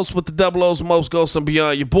am the host with the double O's, most ghosts and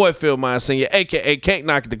beyond. Your boy Phil Mine Senior, a.k.a. Cake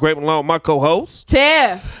Knocker, the Great Malone, my co-host.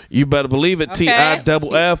 Tiff. You better believe it, Okay.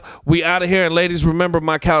 T-I-double-F. We out of here, and ladies, remember,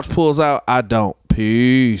 my couch pulls out. I don't.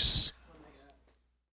 Peace.